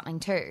mask or something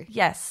too.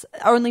 Yes,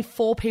 only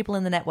 4 people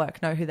in the network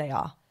know who they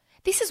are.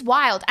 This is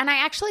wild. And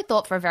I actually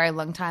thought for a very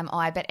long time, oh,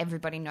 I bet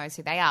everybody knows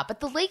who they are. But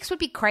the leaks would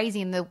be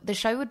crazy and the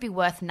show would be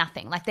worth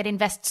nothing. Like, they'd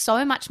invest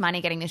so much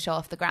money getting the show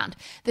off the ground.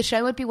 The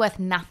show would be worth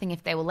nothing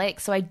if they were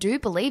leaked. So I do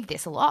believe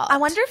this a lot. I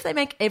wonder if they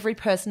make every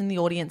person in the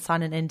audience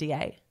sign an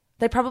NDA.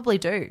 They probably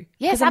do.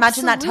 Yes, because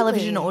imagine that absolutely.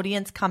 television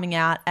audience coming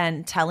out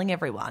and telling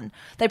everyone.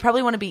 They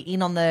probably want to be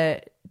in on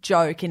the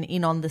joke and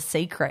in on the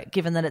secret,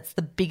 given that it's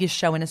the biggest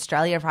show in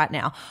Australia right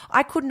now.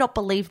 I could not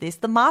believe this.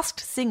 The Masked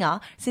Singer,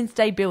 since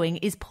debuting,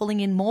 is pulling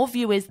in more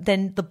viewers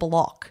than The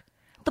Block,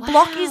 The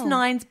Block is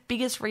Nine's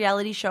biggest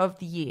reality show of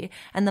the year,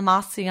 and The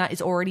Masked Singer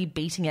is already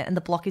beating it, and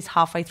The Block is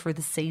halfway through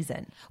the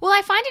season. Well,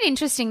 I find it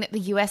interesting that the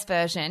US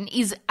version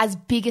is as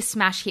big a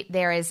smash hit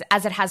there as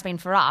it has been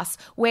for us,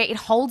 where it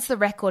holds the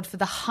record for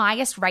the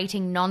highest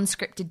rating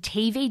non-scripted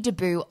TV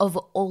debut of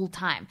all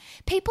time.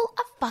 People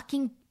are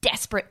fucking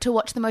desperate to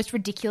watch the most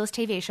ridiculous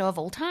TV show of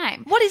all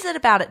time. What is it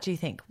about it, do you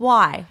think?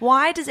 Why?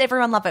 Why does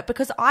everyone love it?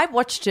 Because I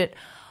watched it.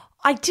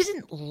 I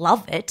didn't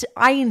love it.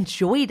 I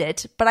enjoyed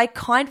it, but I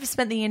kind of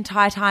spent the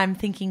entire time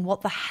thinking,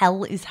 what the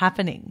hell is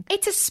happening?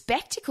 It's a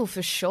spectacle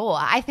for sure.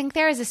 I think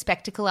there is a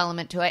spectacle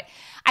element to it.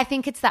 I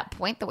think it's that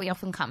point that we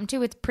often come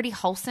to. It's pretty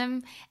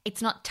wholesome.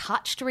 It's not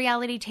touched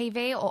reality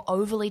TV or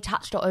overly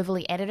touched or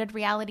overly edited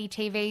reality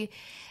TV.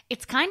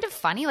 It's kind of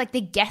funny. Like,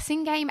 the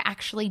guessing game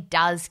actually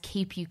does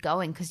keep you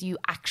going because you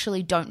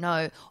actually don't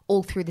know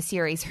all through the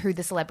series who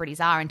the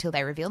celebrities are until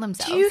they reveal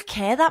themselves. Do you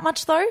care that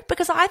much though?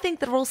 Because I think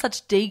they're all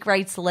such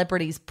D-grade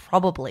celebrities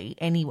probably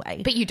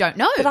anyway. But you don't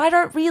know. But I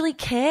don't really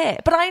care.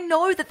 But I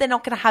know that they're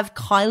not going to have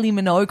Kylie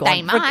Minogue on.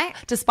 They might.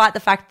 Despite the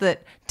fact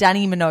that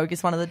Danny Minogue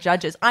is one of the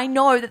judges. I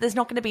know that there's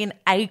not going to be an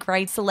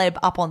A-grade celeb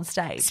up on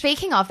stage.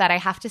 Speaking of that, I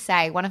have to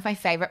say one of my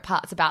favourite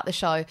parts about the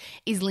show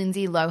is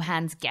Lindsay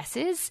Lohan's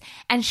guesses.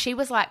 And she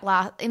was like,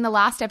 in the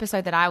last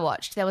episode that I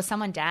watched, there was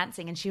someone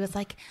dancing and she was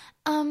like,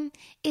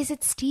 is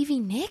it Stevie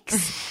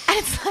Nicks? And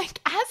it's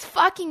like, as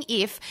fucking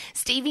if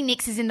Stevie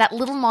Nicks is in that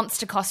little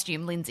monster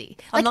costume, Lindsay.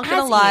 I'm not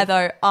going to lie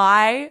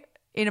though,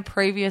 in a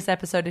previous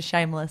episode of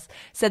Shameless,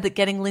 said that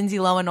getting Lindsay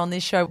Lohan on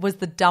this show was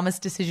the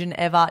dumbest decision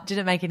ever.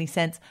 Didn't make any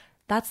sense.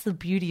 That's the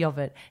beauty of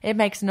it. It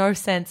makes no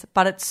sense,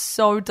 but it's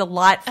so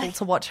delightful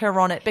to watch her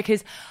on it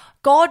because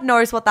God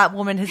knows what that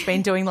woman has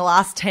been doing the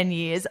last 10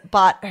 years,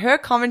 but her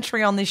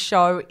commentary on this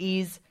show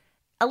is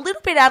a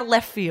little bit out of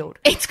left field.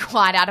 It's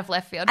quite out of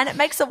left field. And it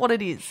makes it what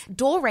it is.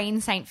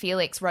 Doreen St.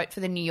 Felix wrote for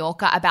The New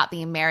Yorker about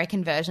the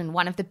American version.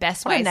 One of the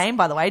best ways. What a name,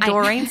 by the way,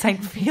 Doreen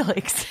St.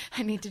 Felix.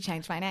 I need to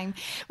change my name.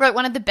 Wrote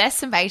one of the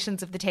best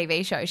summations of the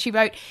TV show. She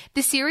wrote,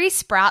 the series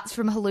sprouts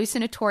from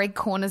hallucinatory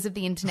corners of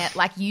the internet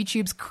like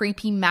YouTube's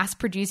creepy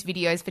mass-produced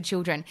videos for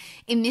children.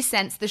 In this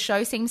sense, the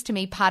show seems to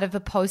me part of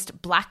a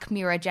post-Black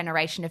Mirror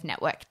generation of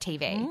network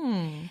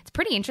TV. It's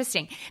pretty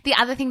interesting. The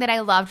other thing that I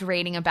loved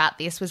reading about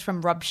this was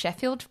from Rob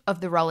Sheffield of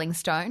the Rolling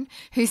Stone,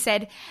 who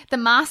said, The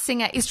Masked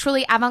Singer is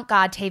truly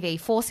avant-garde TV,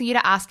 forcing you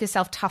to ask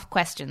yourself tough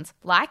questions,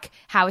 like,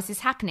 how is this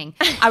happening?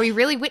 Are we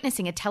really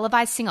witnessing a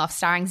televised sing-off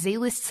starring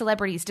Z-list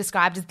celebrities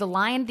described as the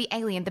lion, the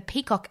alien, the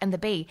peacock, and the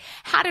bee?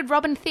 How did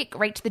Robin Thicke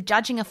reach the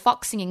judging a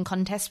Fox singing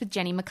contest with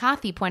Jenny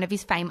McCarthy, point of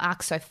his fame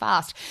arc so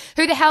fast?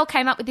 Who the hell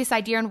came up with this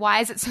idea and why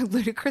is it so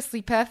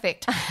ludicrously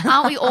perfect?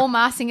 Aren't we all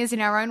masked singers in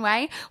our own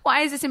way?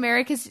 Why is this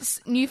America's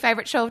new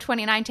favourite show of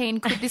 2019?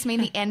 Could this mean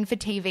the end for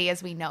TV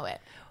as we know it?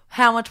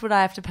 How much would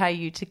I have to pay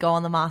you to go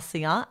on The Masked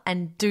Singer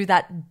and do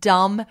that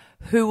dumb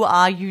 "Who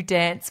Are You"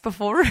 dance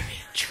before reveal?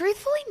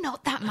 Truthfully,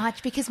 not that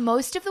much because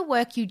most of the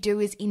work you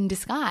do is in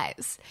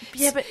disguise.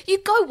 Yeah, but you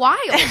go wild.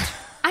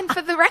 And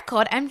for the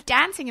record, I'm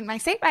dancing in my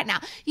seat right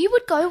now. You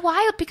would go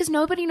wild because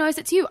nobody knows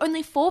it's you.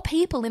 Only 4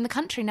 people in the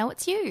country know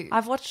it's you.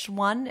 I've watched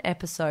one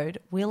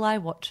episode. Will I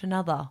watch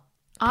another?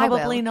 I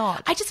Probably will.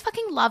 not. I just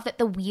fucking love that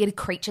the weird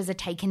creatures are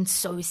taken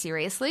so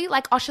seriously.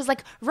 Like, Osha's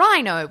like,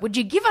 Rhino, would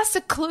you give us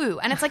a clue?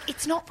 And it's like,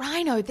 it's not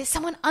Rhino. There's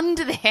someone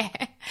under there.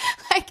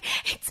 Like,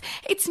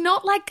 it's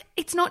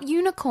not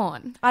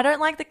unicorn. I don't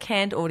like the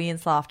canned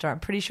audience laughter. I'm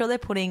pretty sure they're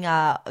putting,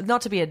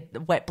 not to be a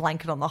wet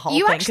blanket on the whole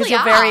You thing, actually because you're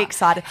are. very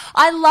excited.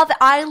 I love it.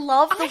 I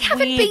love the I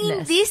haven't weirdness.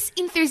 been this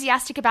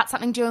enthusiastic about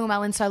something doing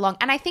well in so long.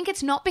 And I think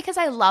it's not because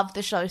I love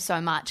the show so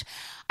much.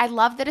 I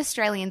love that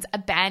Australians are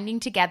banding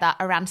together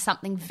around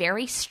something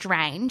very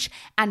strange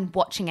and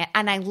watching it.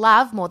 And I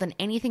love more than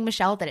anything,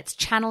 Michelle, that it's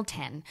Channel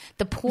 10,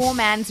 the poor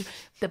man's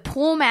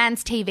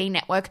TV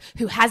network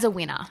who has a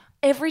winner.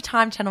 Every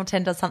time Channel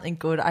 10 does something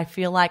good, I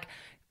feel like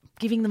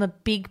giving them a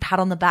big pat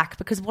on the back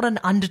because what an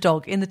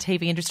underdog in the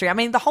TV industry. I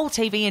mean, the whole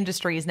TV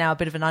industry is now a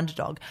bit of an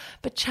underdog.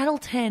 But Channel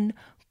 10,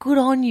 good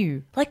on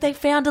you. Like, they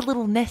found a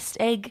little nest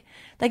egg.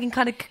 They can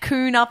kind of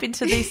cocoon up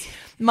into this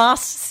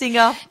Masked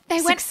Singer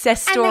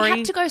success story. And they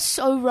had to go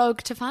so rogue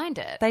to find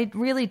it. They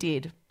really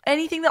did.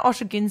 Anything that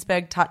Osher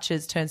Günsberg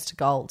touches turns to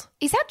gold.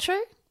 Is that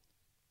true?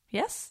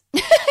 Yes.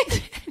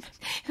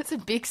 It's a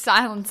big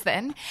silence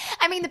then.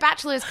 I mean, The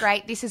Bachelor is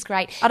great. This is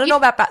great. I don't know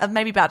about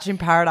maybe Bachelor in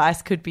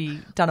Paradise could be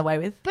done away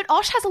with. But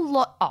Osh has a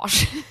lot...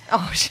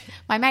 Osh.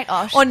 My mate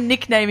Osh. On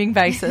nicknaming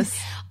basis.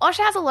 Osh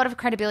has a lot of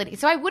credibility.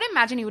 So I would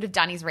imagine he would have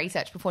done his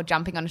research before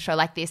jumping on a show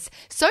like this.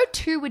 So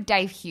too would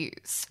Dave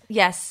Hughes.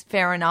 Yes,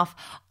 fair enough.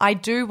 I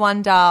do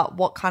wonder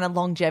what kind of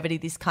longevity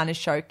this kind of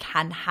show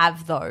can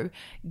have, though,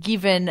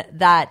 given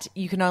that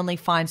you can only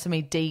find so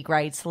many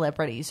D-grade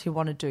celebrities who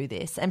want to do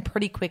this. And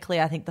pretty quickly,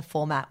 I think the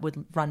format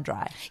would run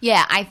dry.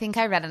 Yeah, I think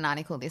I read an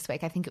article this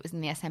week. I think it was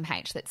in the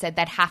SMH that said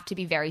they'd have to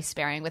be very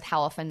sparing with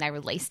how often they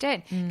released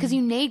it because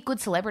you need good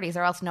celebrities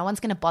or else no one's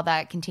going to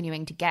bother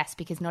continuing to guess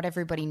because not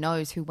everybody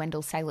knows who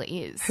Wendell Saylor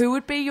is. Who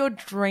would be your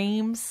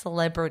dream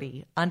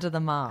celebrity under the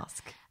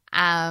mask?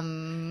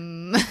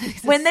 When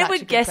they were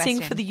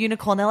guessing for the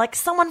unicorn, they're like,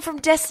 someone from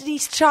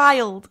Destiny's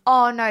Child.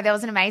 Oh, no, there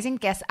was an amazing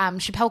guess.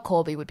 Chappelle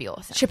Corby would be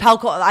awesome. Chappelle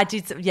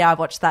Corby, I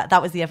watched that.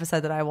 That was the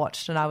episode that I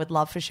watched, and I would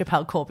love for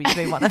Chappelle Corby to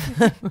be one of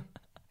them.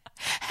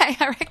 Hey,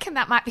 I reckon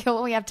that might be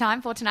all we have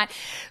time for tonight.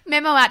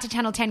 Memo out to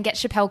Channel 10, get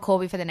Chappelle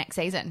Corby for the next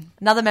season.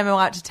 Another memo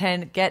out to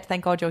 10, get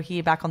Thank God You're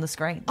Here back on the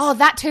screen. Oh,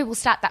 that too. We'll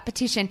start that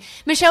petition.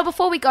 Michelle,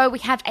 before we go, we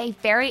have a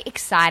very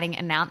exciting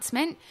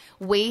announcement.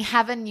 We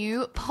have a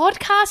new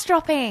podcast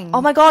dropping.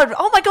 Oh my God.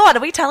 Are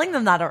we telling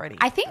them that already?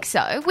 I think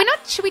so.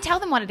 Should we tell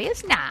them what it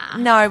is? Nah.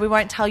 No, we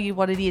won't tell you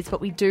what it is,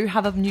 but we do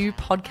have a new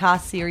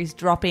podcast series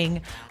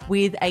dropping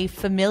with a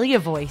familiar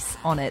voice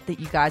on it that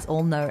you guys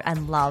all know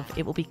and love.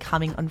 It will be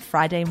coming on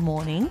Friday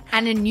morning.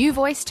 And a new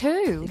voice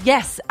too.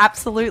 Yes,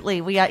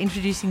 absolutely. We are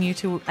introducing you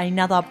to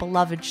another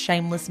beloved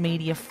Shameless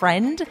Media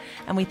friend,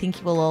 and we think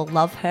you will all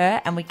love her,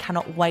 and we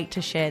cannot wait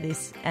to share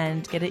this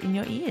and get it in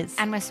your ears.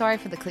 And we're sorry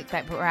for the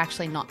clickbait, but we're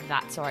actually not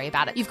that sorry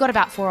about it. You've got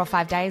about 4 or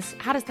 5 days.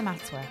 How does the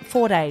maths work?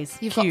 4 days.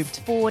 You've cubed.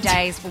 got 4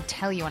 days. We'll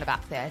tell you on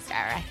about Thursday,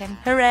 I reckon.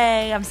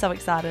 Hooray. I'm so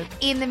excited.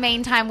 In the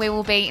meantime, we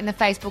will be in the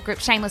Facebook group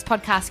Shameless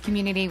Podcast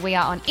Community. We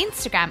are on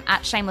Instagram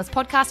at Shameless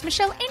Podcast.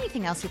 Michelle,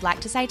 anything else you'd like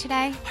to say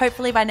today?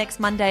 Hopefully by next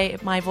Monday,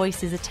 my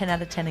voice is a 10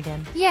 out of 10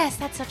 again. Yes,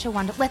 that's such a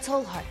wonder. Let's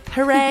all hope.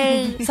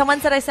 Hooray.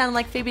 Someone said I sounded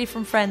like Phoebe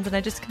from Friends, and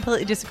I just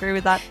completely disagree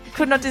with that.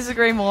 Could not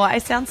disagree more. I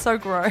sound so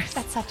gross.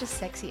 That's such a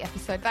sexy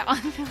episode, that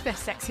one.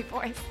 Best sexy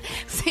voice.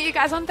 See you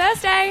guys on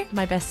Thursday.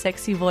 My best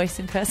sexy voice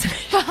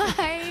impersonation.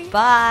 Bye.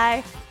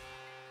 Bye.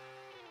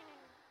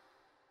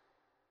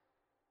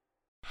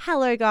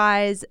 Hello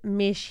guys,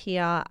 Mish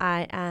here.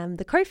 I am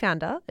the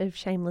co-founder of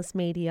Shameless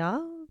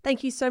Media.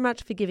 Thank you so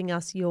much for giving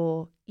us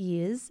your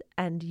ears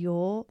and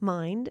your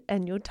mind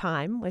and your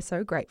time. We're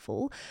so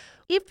grateful.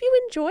 If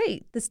you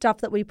enjoy the stuff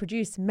that we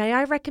produce, may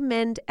I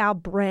recommend our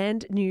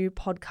brand new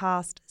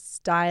podcast,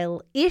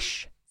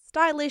 Style-ish.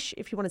 Stylish,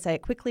 if you want to say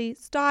it quickly.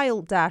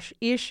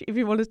 Style-ish, if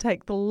you want to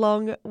take the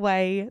long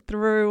way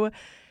through.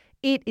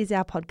 It is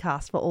our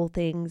podcast for all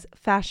things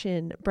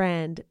fashion,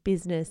 brand,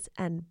 business,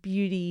 and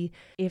beauty.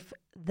 If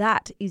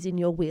that is in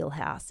your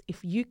wheelhouse, if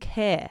you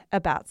care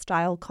about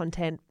style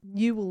content,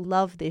 you will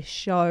love this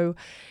show.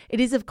 It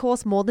is, of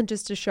course, more than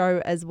just a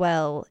show as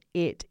well.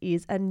 It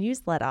is a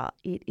newsletter.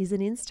 It is an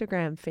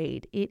Instagram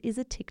feed. It is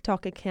a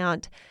TikTok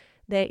account.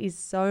 There is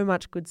so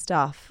much good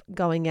stuff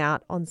going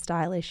out on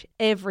Stylish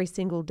every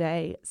single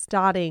day,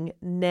 starting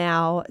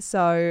now.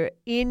 So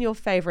in your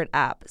favorite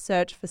app,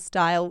 search for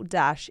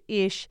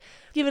Style-ish.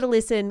 Give it a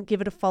listen, give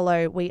it a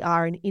follow. We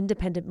are an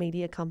independent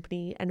media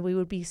company, and we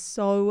would be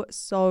so,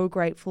 so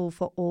grateful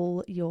for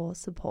all your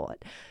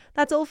support.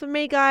 That's all from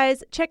me,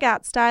 guys. Check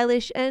out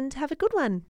Stylish and have a good one.